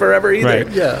here forever either. Right.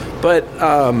 Yeah. But,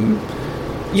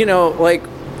 like,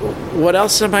 what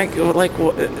else am I, like,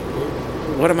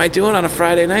 what am I doing on a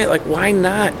Friday night? Like, why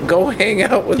not go hang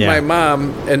out with my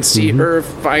mom and see her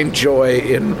find joy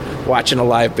in watching a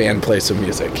live band play some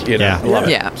music? You know, Yeah. I love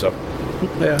it. Yeah. So,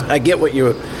 I get what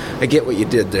you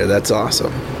did there. That's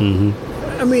awesome.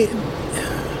 I mean,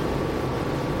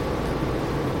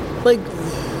 like,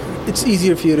 it's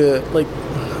easier for you to, like,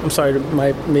 I'm sorry to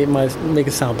make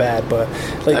it sound bad, but,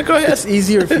 like, go ahead. it's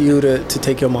easier for you to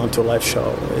take your mom to a live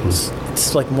show.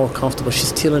 It's like more comfortable. She's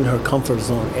still in her comfort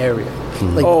zone area.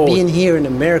 Like, being here in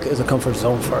America is a comfort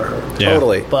zone for her. Yeah.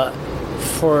 Totally. But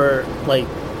for, like,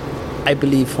 I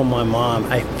believe for my mom,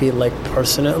 I feel like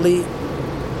personally,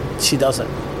 she doesn't.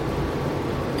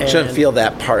 Shouldn't And- feel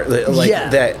that part, like Yeah.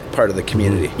 that part of the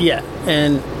community. Yeah,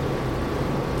 and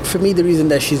for me, the reason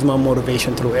that she's my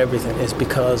motivation through everything is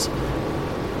because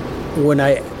when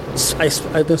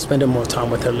I've been spending more time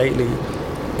with her lately,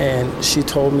 and she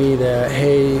told me that,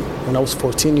 hey, when I was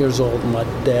 14 years old, my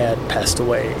dad passed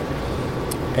away,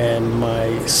 and my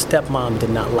stepmom did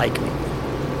not like me.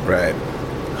 Right.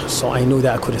 So I knew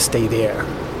that I couldn't stay there.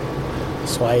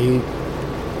 So I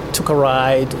took a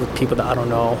ride with people that I don't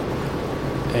know,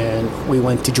 and we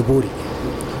went to Djibouti,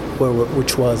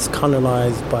 which was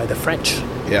colonized by the French.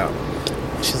 Yeah.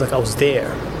 She's like, I was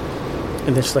there.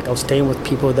 And then she's like, I was staying with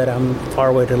people that I'm far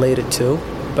away related to,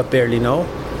 but barely know.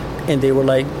 And they were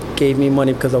like, gave me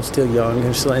money because I was still young.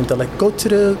 And they're like, go to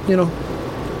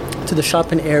the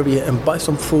shopping area and buy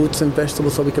some fruits and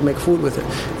vegetables so we can make food with it.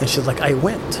 And she's like, I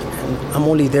went. And I'm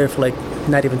only there for like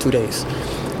not even 2 days.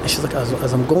 And she's like,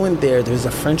 as I'm going there, there's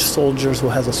a French soldier who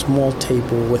has a small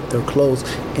table with their clothes,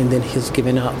 and then he's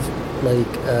giving out like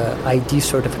ID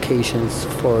certifications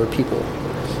for people.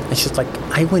 And she's like,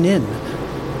 I went in,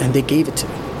 and they gave it to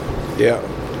me. Yeah.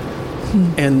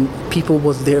 And people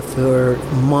was there for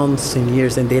months and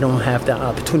years, and they don't have that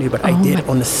opportunity, but I did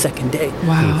on the second day.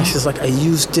 Wow. And she's like, I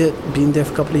used it, being there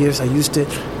for a couple of years, I used it.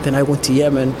 Then I went to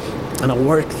Yemen, and I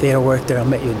worked there, I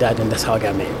met your dad, and that's how I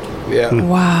got married. Yeah.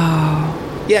 Wow.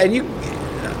 Yeah, and you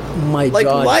My like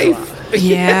jaw life. dropped.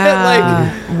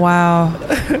 Yeah. Wow.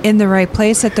 In the right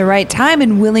place at the right time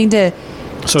and willing to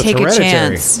So it's take a hereditary.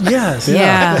 chance. Yes.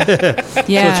 Yeah.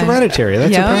 Yeah. So it's hereditary.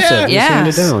 That's Yeah. impressive. You're Yeah.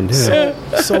 saying it down.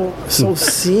 Yeah. So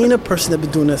seeing a person that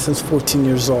been doing that since 14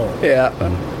 years old, Yeah.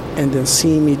 and then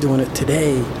seeing me doing it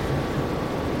today,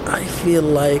 I feel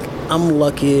like I'm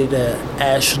lucky to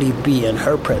actually be in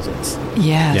her presence.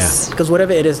 Yes. Because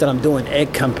whatever it is that I'm doing,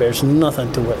 it compares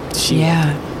nothing to what she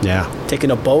Yeah. Yeah.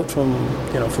 taking a boat from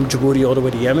Djibouti all the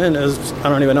way to Yemen is, I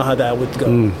don't even know how that would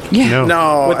go. Yeah.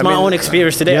 No. With I my mean, own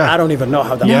experience today, yeah. I don't even know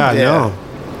how that Yeah. would Yeah. No.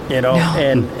 go. You know,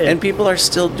 No. and people are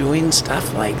still doing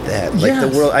stuff like that. Like the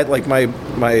Yes. world. I like my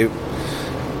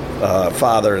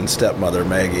father and stepmother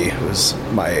Maggie, who's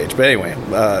my age. But anyway,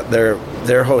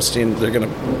 they're hosting.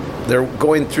 They're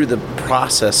going through the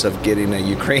process of getting a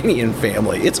Ukrainian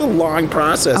family. It's a long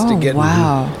process to Oh, get.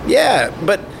 wow. Yeah,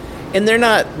 and they're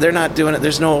not doing it.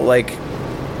 There's no like.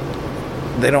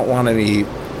 They don't want any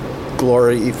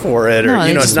glory for it, or No,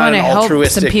 they it's just not an wanna help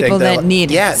altruistic some people thing. They're that need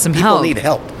yeah, some people help. need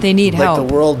help. They need like help.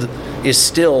 The world is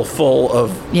still full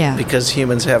of because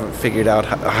humans haven't figured out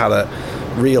how to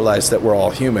realize that we're all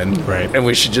human, Right. And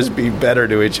we should just be better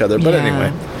to each other. But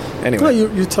Yeah. no,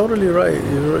 you're totally right.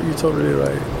 You're totally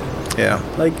right. yeah.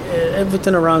 Like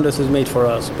everything around us is made for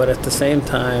us, but at the same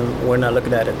time, we're not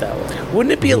looking at it that way.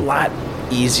 Wouldn't it be a lot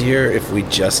easier if we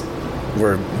just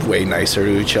were way nicer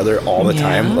to each other all the Yeah.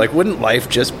 time? Like, wouldn't life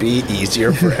just be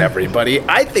easier for everybody?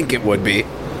 I think it would be.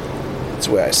 That's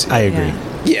the way I see it. I agree.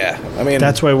 Yeah. I mean,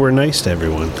 That's why we're nice to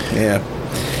everyone. yeah.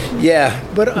 Yeah.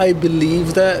 But I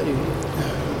believe that.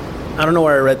 I don't know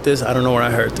where I read this. I don't know where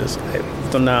I heard this. I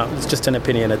don't know. It's just an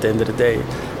opinion at the end of the day.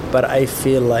 But I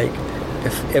feel like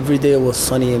if every day was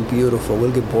sunny and beautiful,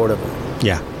 we'll get bored of it.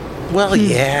 Yeah. Well,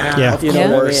 yeah. Yeah. Of You know what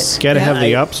I mean? course. Got to Yeah, have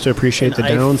the I- ups to appreciate the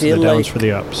and I downs, and feel the downs like for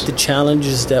the ups. The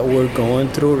challenges that we're going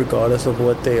through, regardless of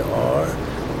what they are,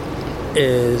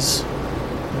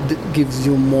 gives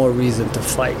you more reason to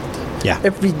fight. Yeah.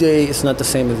 Every day is not the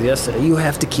same as yesterday. You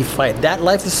have to keep fighting. That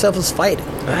life itself is fighting.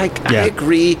 I Yeah.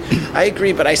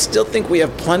 agree, but I still think we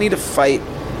have plenty to fight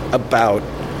about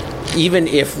even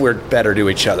if we're better to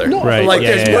each other. Right. Like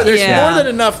there's more than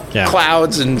enough Yeah.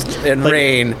 clouds and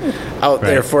rain out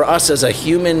there for us as a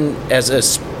human, as a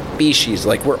species.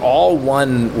 Like we're all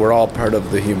one. We're all part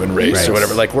of the human race or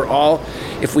whatever. Like we're all.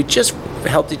 If we just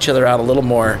helped each other out a little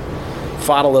more,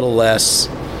 fought a little less.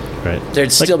 Right.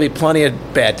 There'd still be plenty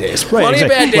of bad days. Right, Plenty of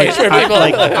bad days for people.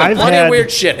 I've plenty had of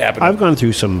weird shit happening. I've gone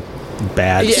through some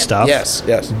bad stuff.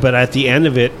 Yes. But at the end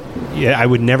of it, I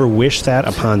would never wish that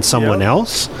upon someone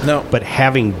else. No. But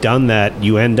having done that,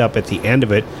 you end up at the end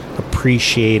of it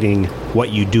appreciating what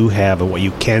you do have and what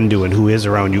you can do and who is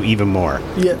around you even more.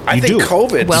 Yeah. I think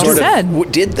COVID Well sort said.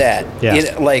 of did that.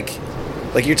 Yeah. Like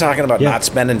you're talking about not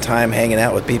spending time hanging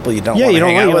out with people you don't want to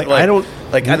hang out with.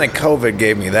 I think COVID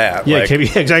gave me that. Yeah, like,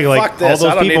 exactly. Like fuck this, all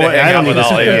I those don't people, need to hang I don't out need with to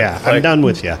all sit you. Yeah, I'm Like, done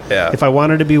with you. Yeah. If I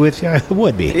wanted to be with you, I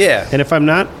would be. Yeah. And if I'm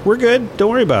not, we're good. Don't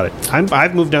worry about it.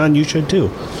 I've moved on. You should too.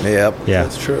 Yep. Yeah,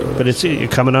 That's true. But it's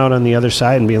coming out on the other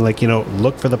side and being like,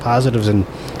 look for the positives and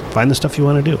find the stuff you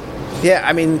want to do. Yeah,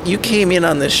 I mean, you came in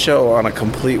on this show on a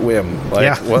complete whim. Like,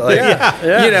 Yeah. well,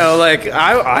 like,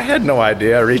 I had no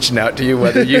idea reaching out to you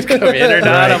whether you'd come in or not.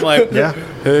 Right. I'm like,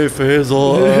 hey,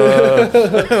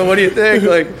 Faysal, what do you think?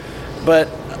 Like, but,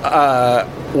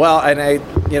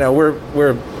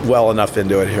 we're well enough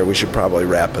into it here. We should probably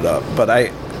wrap it up. But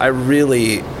I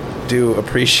really do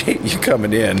appreciate you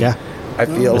coming in. Yeah. I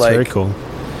feel That's like very cool.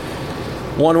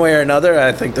 one way or another,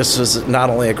 I think this was not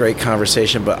only a great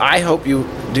conversation, but I hope you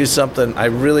do something. I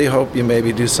really hope you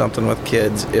maybe do something with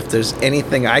kids. If there's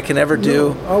anything I can ever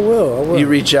do, I will. you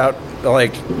reach out.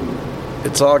 Like,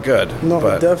 it's all good. No,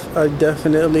 but I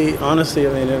definitely, honestly,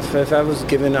 I mean, if I was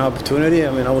given the opportunity,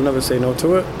 I mean, I will never say no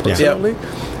to it, personally.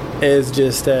 It's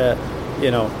just that,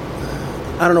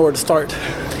 I don't know where to start.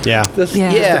 Yeah. That's the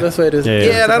best way to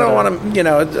and I don't want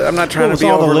to, I'm not trying to With be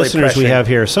all the overly listeners we pressuring. have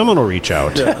here, someone will reach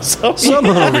out. Yeah.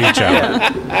 Someone will reach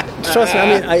out. Trust me,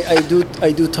 I mean,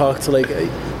 I do talk to, like,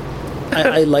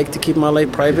 I like to keep my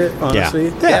life private,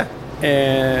 honestly. Yeah.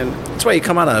 And that's why you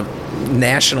come on a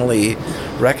nationally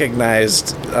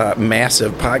recognized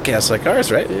massive podcast like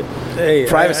ours, right? Hey,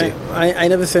 Privacy. I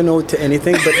never say no to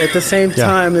anything, but at the same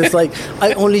time, it's like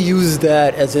I only use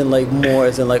that as in like more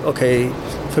as in like, okay,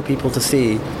 for people to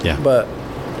see. Yeah. But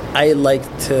I like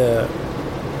to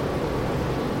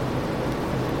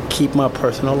keep my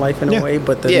personal life in a way,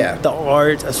 but the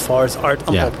art, as far as art,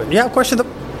 I'm open. Yeah, questions.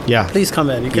 Please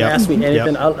come in. You can ask me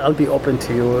anything. I'll be open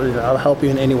to you. I'll help you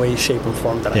in any way, shape, and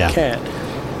form that I can.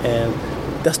 And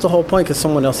that's the whole point, because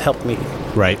someone else helped me.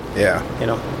 Right. Yeah.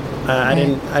 I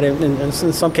didn't.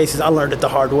 In some cases, I learned it the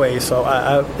hard way. So,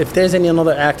 if there's any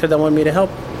another actor that wanted me to help,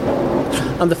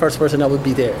 I'm the first person that would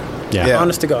be there. Yeah.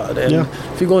 Honest to God. And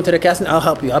if you go into the casting, I'll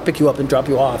help you. I'll pick you up and drop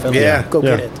you off. And go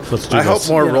get it. Let's do I this. hope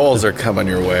more roles are coming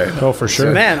your way. Oh, for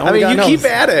sure. Man, I mean, you keep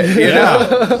at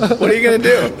it. What are you going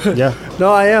to do? Yeah.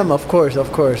 No, I am. Of course. I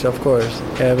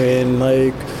mean,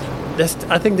 like,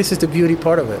 I think this is the beauty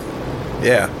part of it.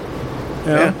 Yeah.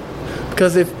 Yeah.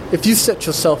 Because if you set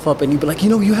yourself up and you be like,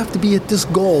 you have to be at this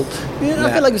goal, I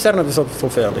feel like you're setting up yourself for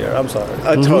failure. I'm sorry.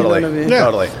 Totally. You know what I mean?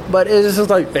 Totally. But it's just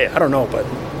like, hey, I don't know, but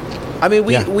I mean,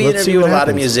 we Let's see interview a what lot of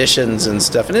happens. musicians and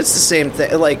stuff, and it's the same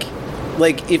thing. Like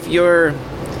if you're,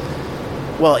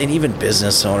 and even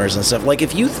business owners and stuff. Like,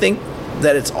 if you think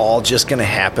that it's all just going to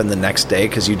happen the next day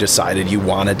because you decided you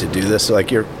wanted to do this, like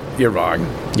you're wrong.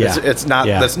 Yeah. It's not.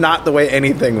 Yeah. That's not the way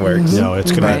anything works. No,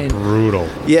 it's going to be brutal.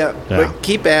 Yeah, but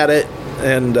keep at it,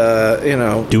 and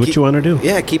Do what you want to do.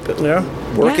 Yeah, keep it.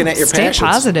 Working at your stay passions.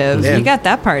 positive. Yeah. You got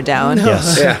that part down.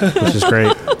 Yes. Which is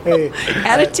great. hey,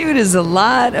 Attitude is a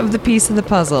lot of the piece of the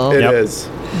puzzle. It is.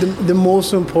 the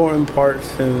most important part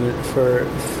for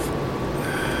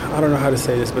I don't know how to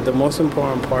say this, but the most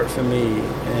important part for me,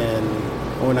 and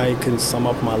when I can sum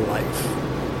up my life,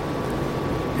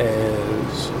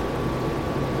 is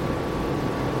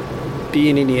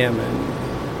being in Yemen,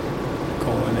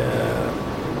 going to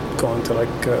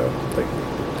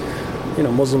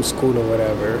Muslim school or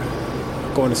whatever,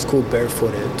 going to school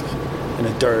barefooted in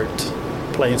the dirt,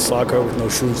 playing soccer with no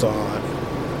shoes on,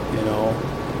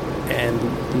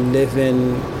 and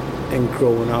living and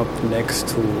growing up next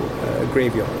to a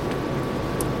graveyard.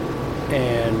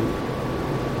 And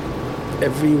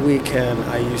every weekend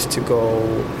I used to go,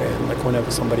 and like whenever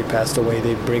somebody passed away,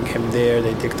 they'd bring him there,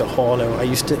 they'd dig the hall, and I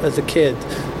used to, as a kid,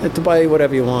 to buy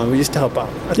whatever you want. We used to help out.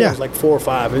 I think it was like 4 or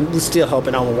 5, and we're still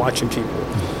helping out and watching people.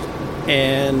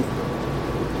 And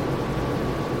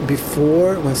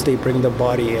once they bring the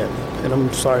body in, and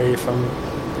I'm sorry if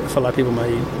a lot of people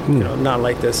might, not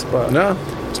like this, but No,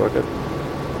 it's all good.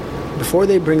 before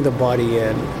they bring the body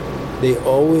in, they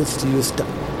always used to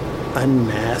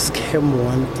unmask him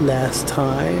one last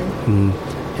time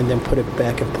and then put it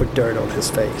back and put dirt on his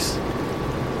face.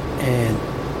 And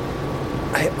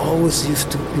I always used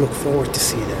to look forward to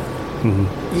see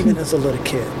that, even as a little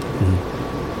kid.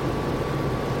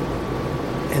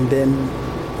 And then,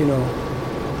 you know,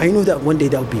 I knew that one day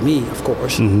that would be me, of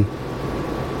course.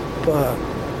 But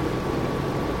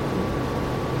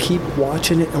keep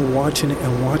watching it and watching it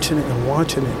and watching it and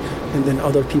watching it, and then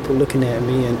other people looking at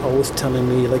me and always telling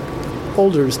me, like,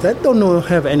 elders that don't know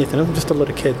have anything. I'm just a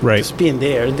little kid, just being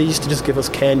there. They used to just give us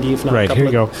candy, if not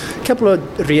a couple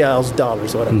of reals,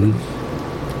 dollars, whatever.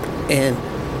 And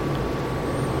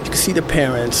you could see the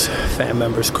parents, family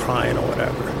members crying or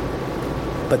whatever.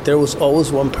 But there was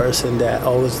always one person that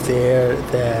always there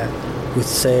that would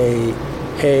say,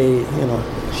 "Hey, you know,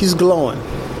 he's glowing.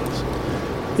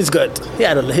 He's good. He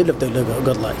lived a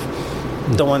good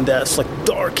life." The one that's like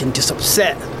dark and just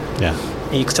upset. Yeah.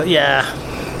 And you could say, "Yeah,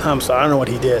 I'm sorry, I don't know what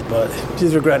he did, but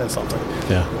he's regretting something."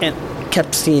 Yeah. And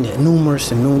kept seeing it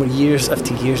numerous years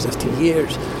after years after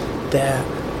years, that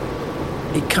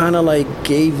it kind of like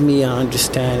gave me an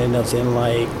understanding of in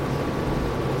like,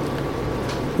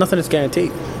 nothing is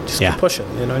guaranteed. Just keep pushing,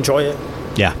 you know, enjoy it.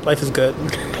 Yeah. Life is good.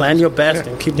 Plan your best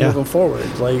and keep moving forward.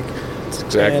 Like, that's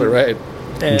exactly right.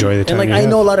 And, enjoy the time. And like, I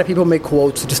know a lot of people make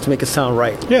quotes just to make it sound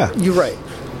right. Yeah. You're right.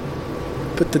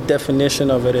 But the definition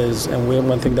of it is, and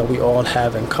one thing that we all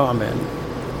have in common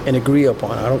and agree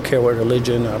upon, I don't care what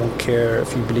religion, I don't care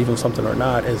if you believe in something or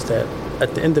not, is that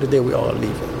at the end of the day, we all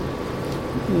leave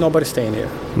it. Nobody's staying here.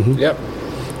 Yep.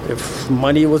 If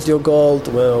money was your goal,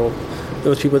 well, there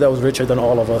was people that was richer than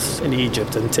all of us in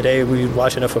Egypt, and today we're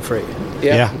watching it for free.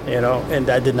 Yeah. You know, and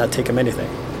that did not take them anything.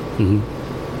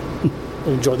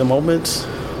 Enjoy the moments.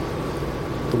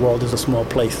 The world is a small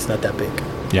place. It's not that big.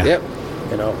 Yeah. Yep.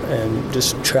 You know, and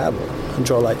just travel.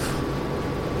 Enjoy life.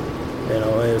 You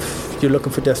know, if you're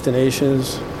looking for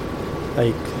destinations,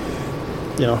 like,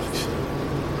 you know,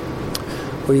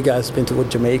 where you guys been to, with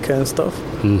Jamaica and stuff?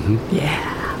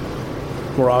 Yeah.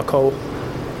 Morocco,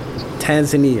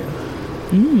 Tanzania.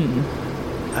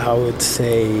 I would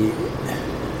say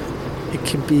it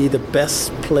could be the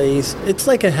best place. It's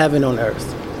like a heaven on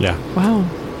earth. Yeah. Wow.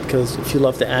 Because if you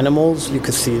love the animals, you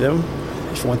could see them.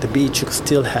 If you want the beach, you could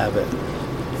still have it.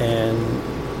 And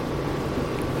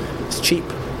it's cheap.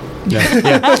 Yeah.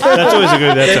 That's always a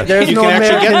good. There's you no can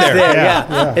actually Americans get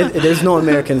there. there. There's no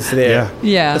Americans there.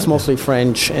 Yeah. It's mostly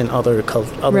French and other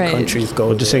countries go.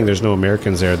 Well, just saying, there's no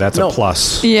Americans there. That's a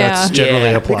plus. Yeah. That's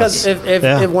generally a plus. Because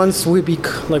if once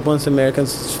once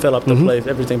Americans fill up the place,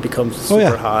 everything becomes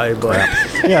super high. But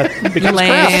it becomes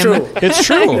Lame. true. It's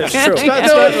true. it's true.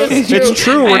 It's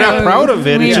true. We're not proud of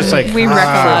it. It's just like we wreck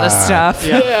a lot of stuff.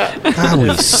 God,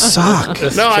 we suck.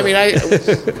 No, I mean,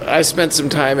 I spent some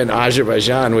time in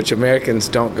Azerbaijan, which Americans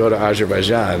don't go to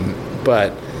Azerbaijan,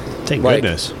 but thank like,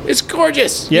 goodness, it's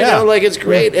gorgeous. Yeah, you know, like it's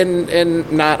great and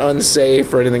not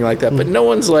unsafe or anything like that. But no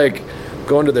one's like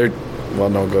going to their. Well,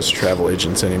 no one goes to travel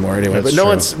agents anymore anyway. That's but no true.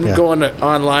 one's going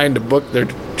online to book their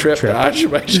trip to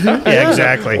Azerbaijan. Yeah,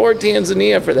 exactly. Or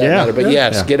Tanzania for that matter. But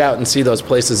yes, get out and see those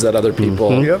places that other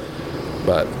people.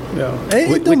 But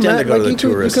we tend to go to the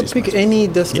touristy You could pick any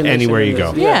destination. Anywhere you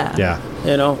go. Yeah.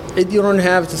 You know, you don't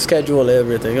have to schedule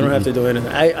everything. You don't have to do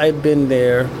anything. I've been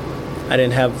there. I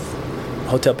didn't have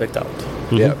hotel picked out.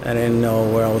 Yeah. I didn't know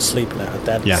where I was sleeping at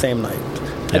that same night.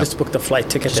 I just booked the flight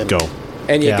ticket and go.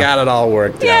 And you got it all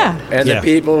worked out. And the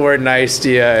people were nice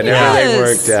to you and everything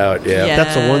worked out. Yeah. Yes.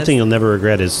 That's the one thing you'll never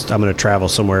regret is I'm going to travel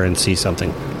somewhere and see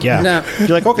something. Yeah. No. You're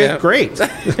like, okay, great.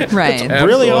 Right. That's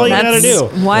really all you got to do.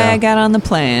 Why I got on the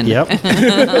plane. Yep.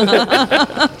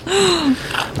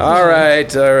 All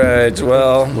right.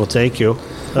 Well, thank you.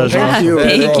 Thank you.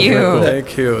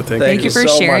 Thank you. Thank you for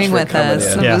so sharing much for with us.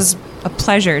 coming It in. was a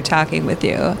pleasure talking with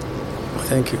you.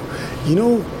 Thank you. You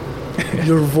know,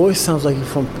 your voice sounds like you're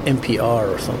from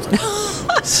NPR or something.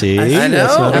 See? I know.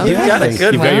 That's not a You've bad got a thing.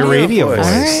 good You've got your radio voice.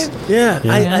 voice. All right. Yeah.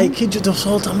 Yeah. I kid you the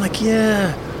whole time. I'm like,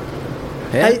 Yeah.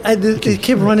 it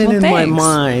kept running in my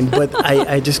mind, but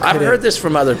I just couldn't. I've heard this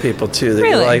from other people too. That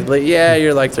Really?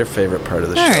 you're like their favorite part of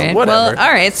the All show. right. Whatever. Well,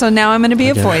 all right. So now I'm going to be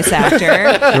a voice actor.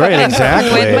 Right,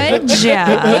 exactly. With my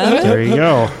job. There you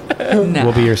go. No,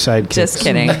 We'll be your sidekicks. just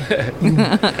kidding.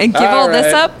 And give All all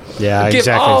this right. up. Yeah, Give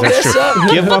exactly. all That's this true.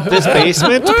 up. Give up this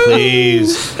basement,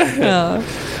 please. Oh.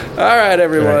 All right,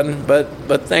 everyone. But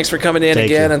thanks for coming in Thank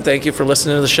again, you. and thank you for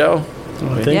listening to the show.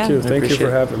 Thank Yeah. you. Thank you appreciate for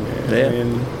it. having me. Yeah. I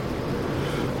mean,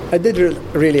 I did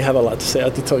really have a lot to say. I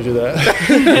did told you that.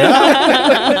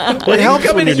 Well, it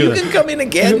helps when you do You that. can come in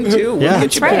again too. We'll Yeah.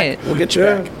 get you That's back. right. We'll get you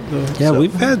back. Yeah,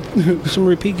 we've had some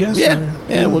repeat guests.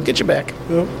 Yeah, we'll get you back.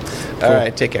 All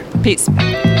right, take care. Peace.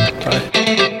 Bye.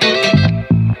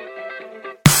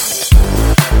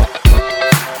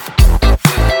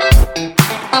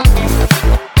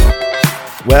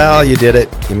 Well, you did it.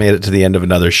 You made it to the end of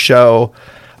another show.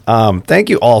 Thank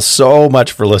you all so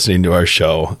much for listening to our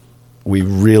show. We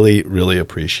really, really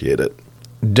appreciate it.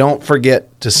 Don't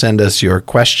forget to send us your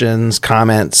questions,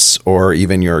 comments, or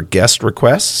even your guest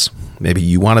requests. Maybe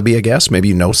you want to be a guest. Maybe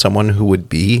you know someone who would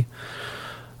be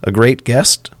a great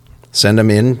guest. Send them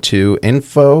in to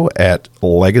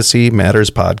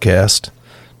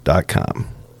info@legacymatterspodcast.com.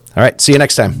 All right. See you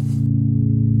next time.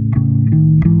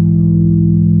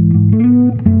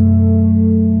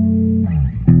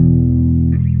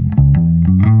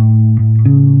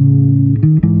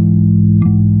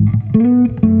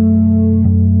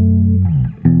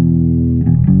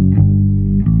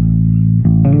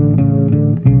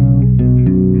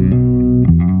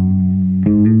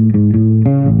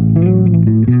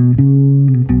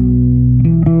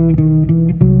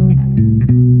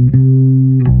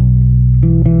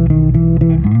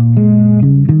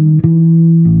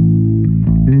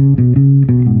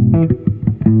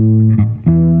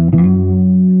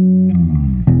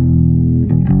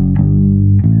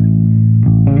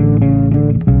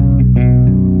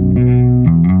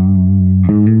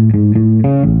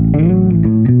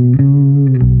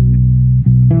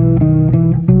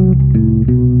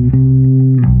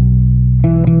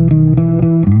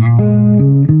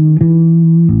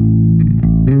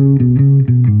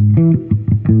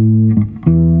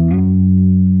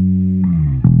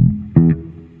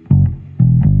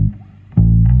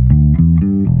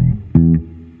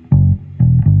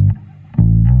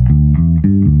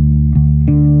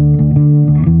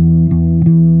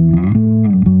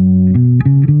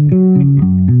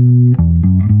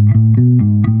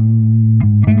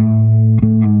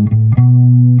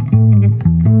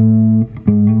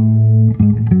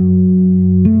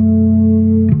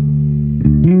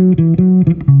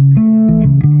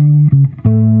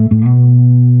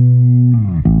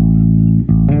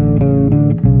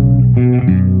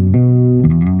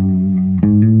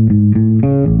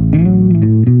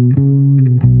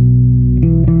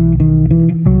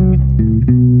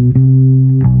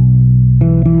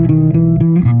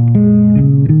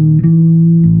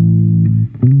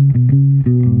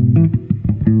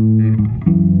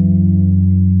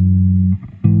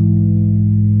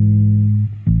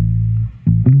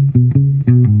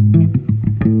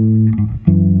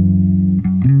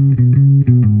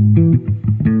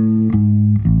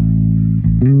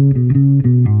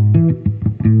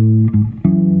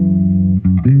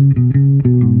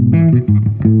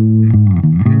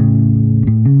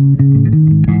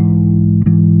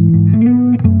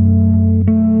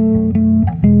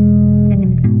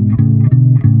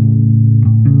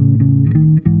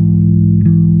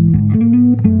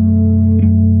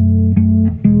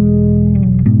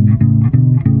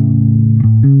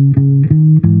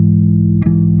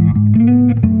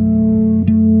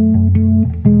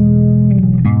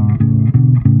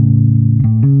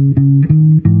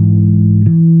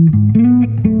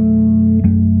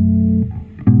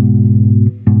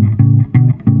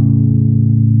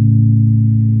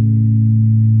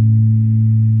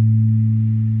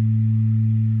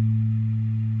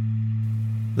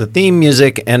 The theme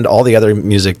music and all the other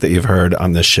music that you've heard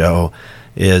on this show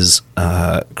is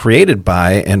created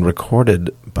by and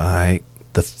recorded by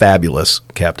the fabulous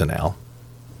Captain Al.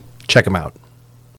 Check him out.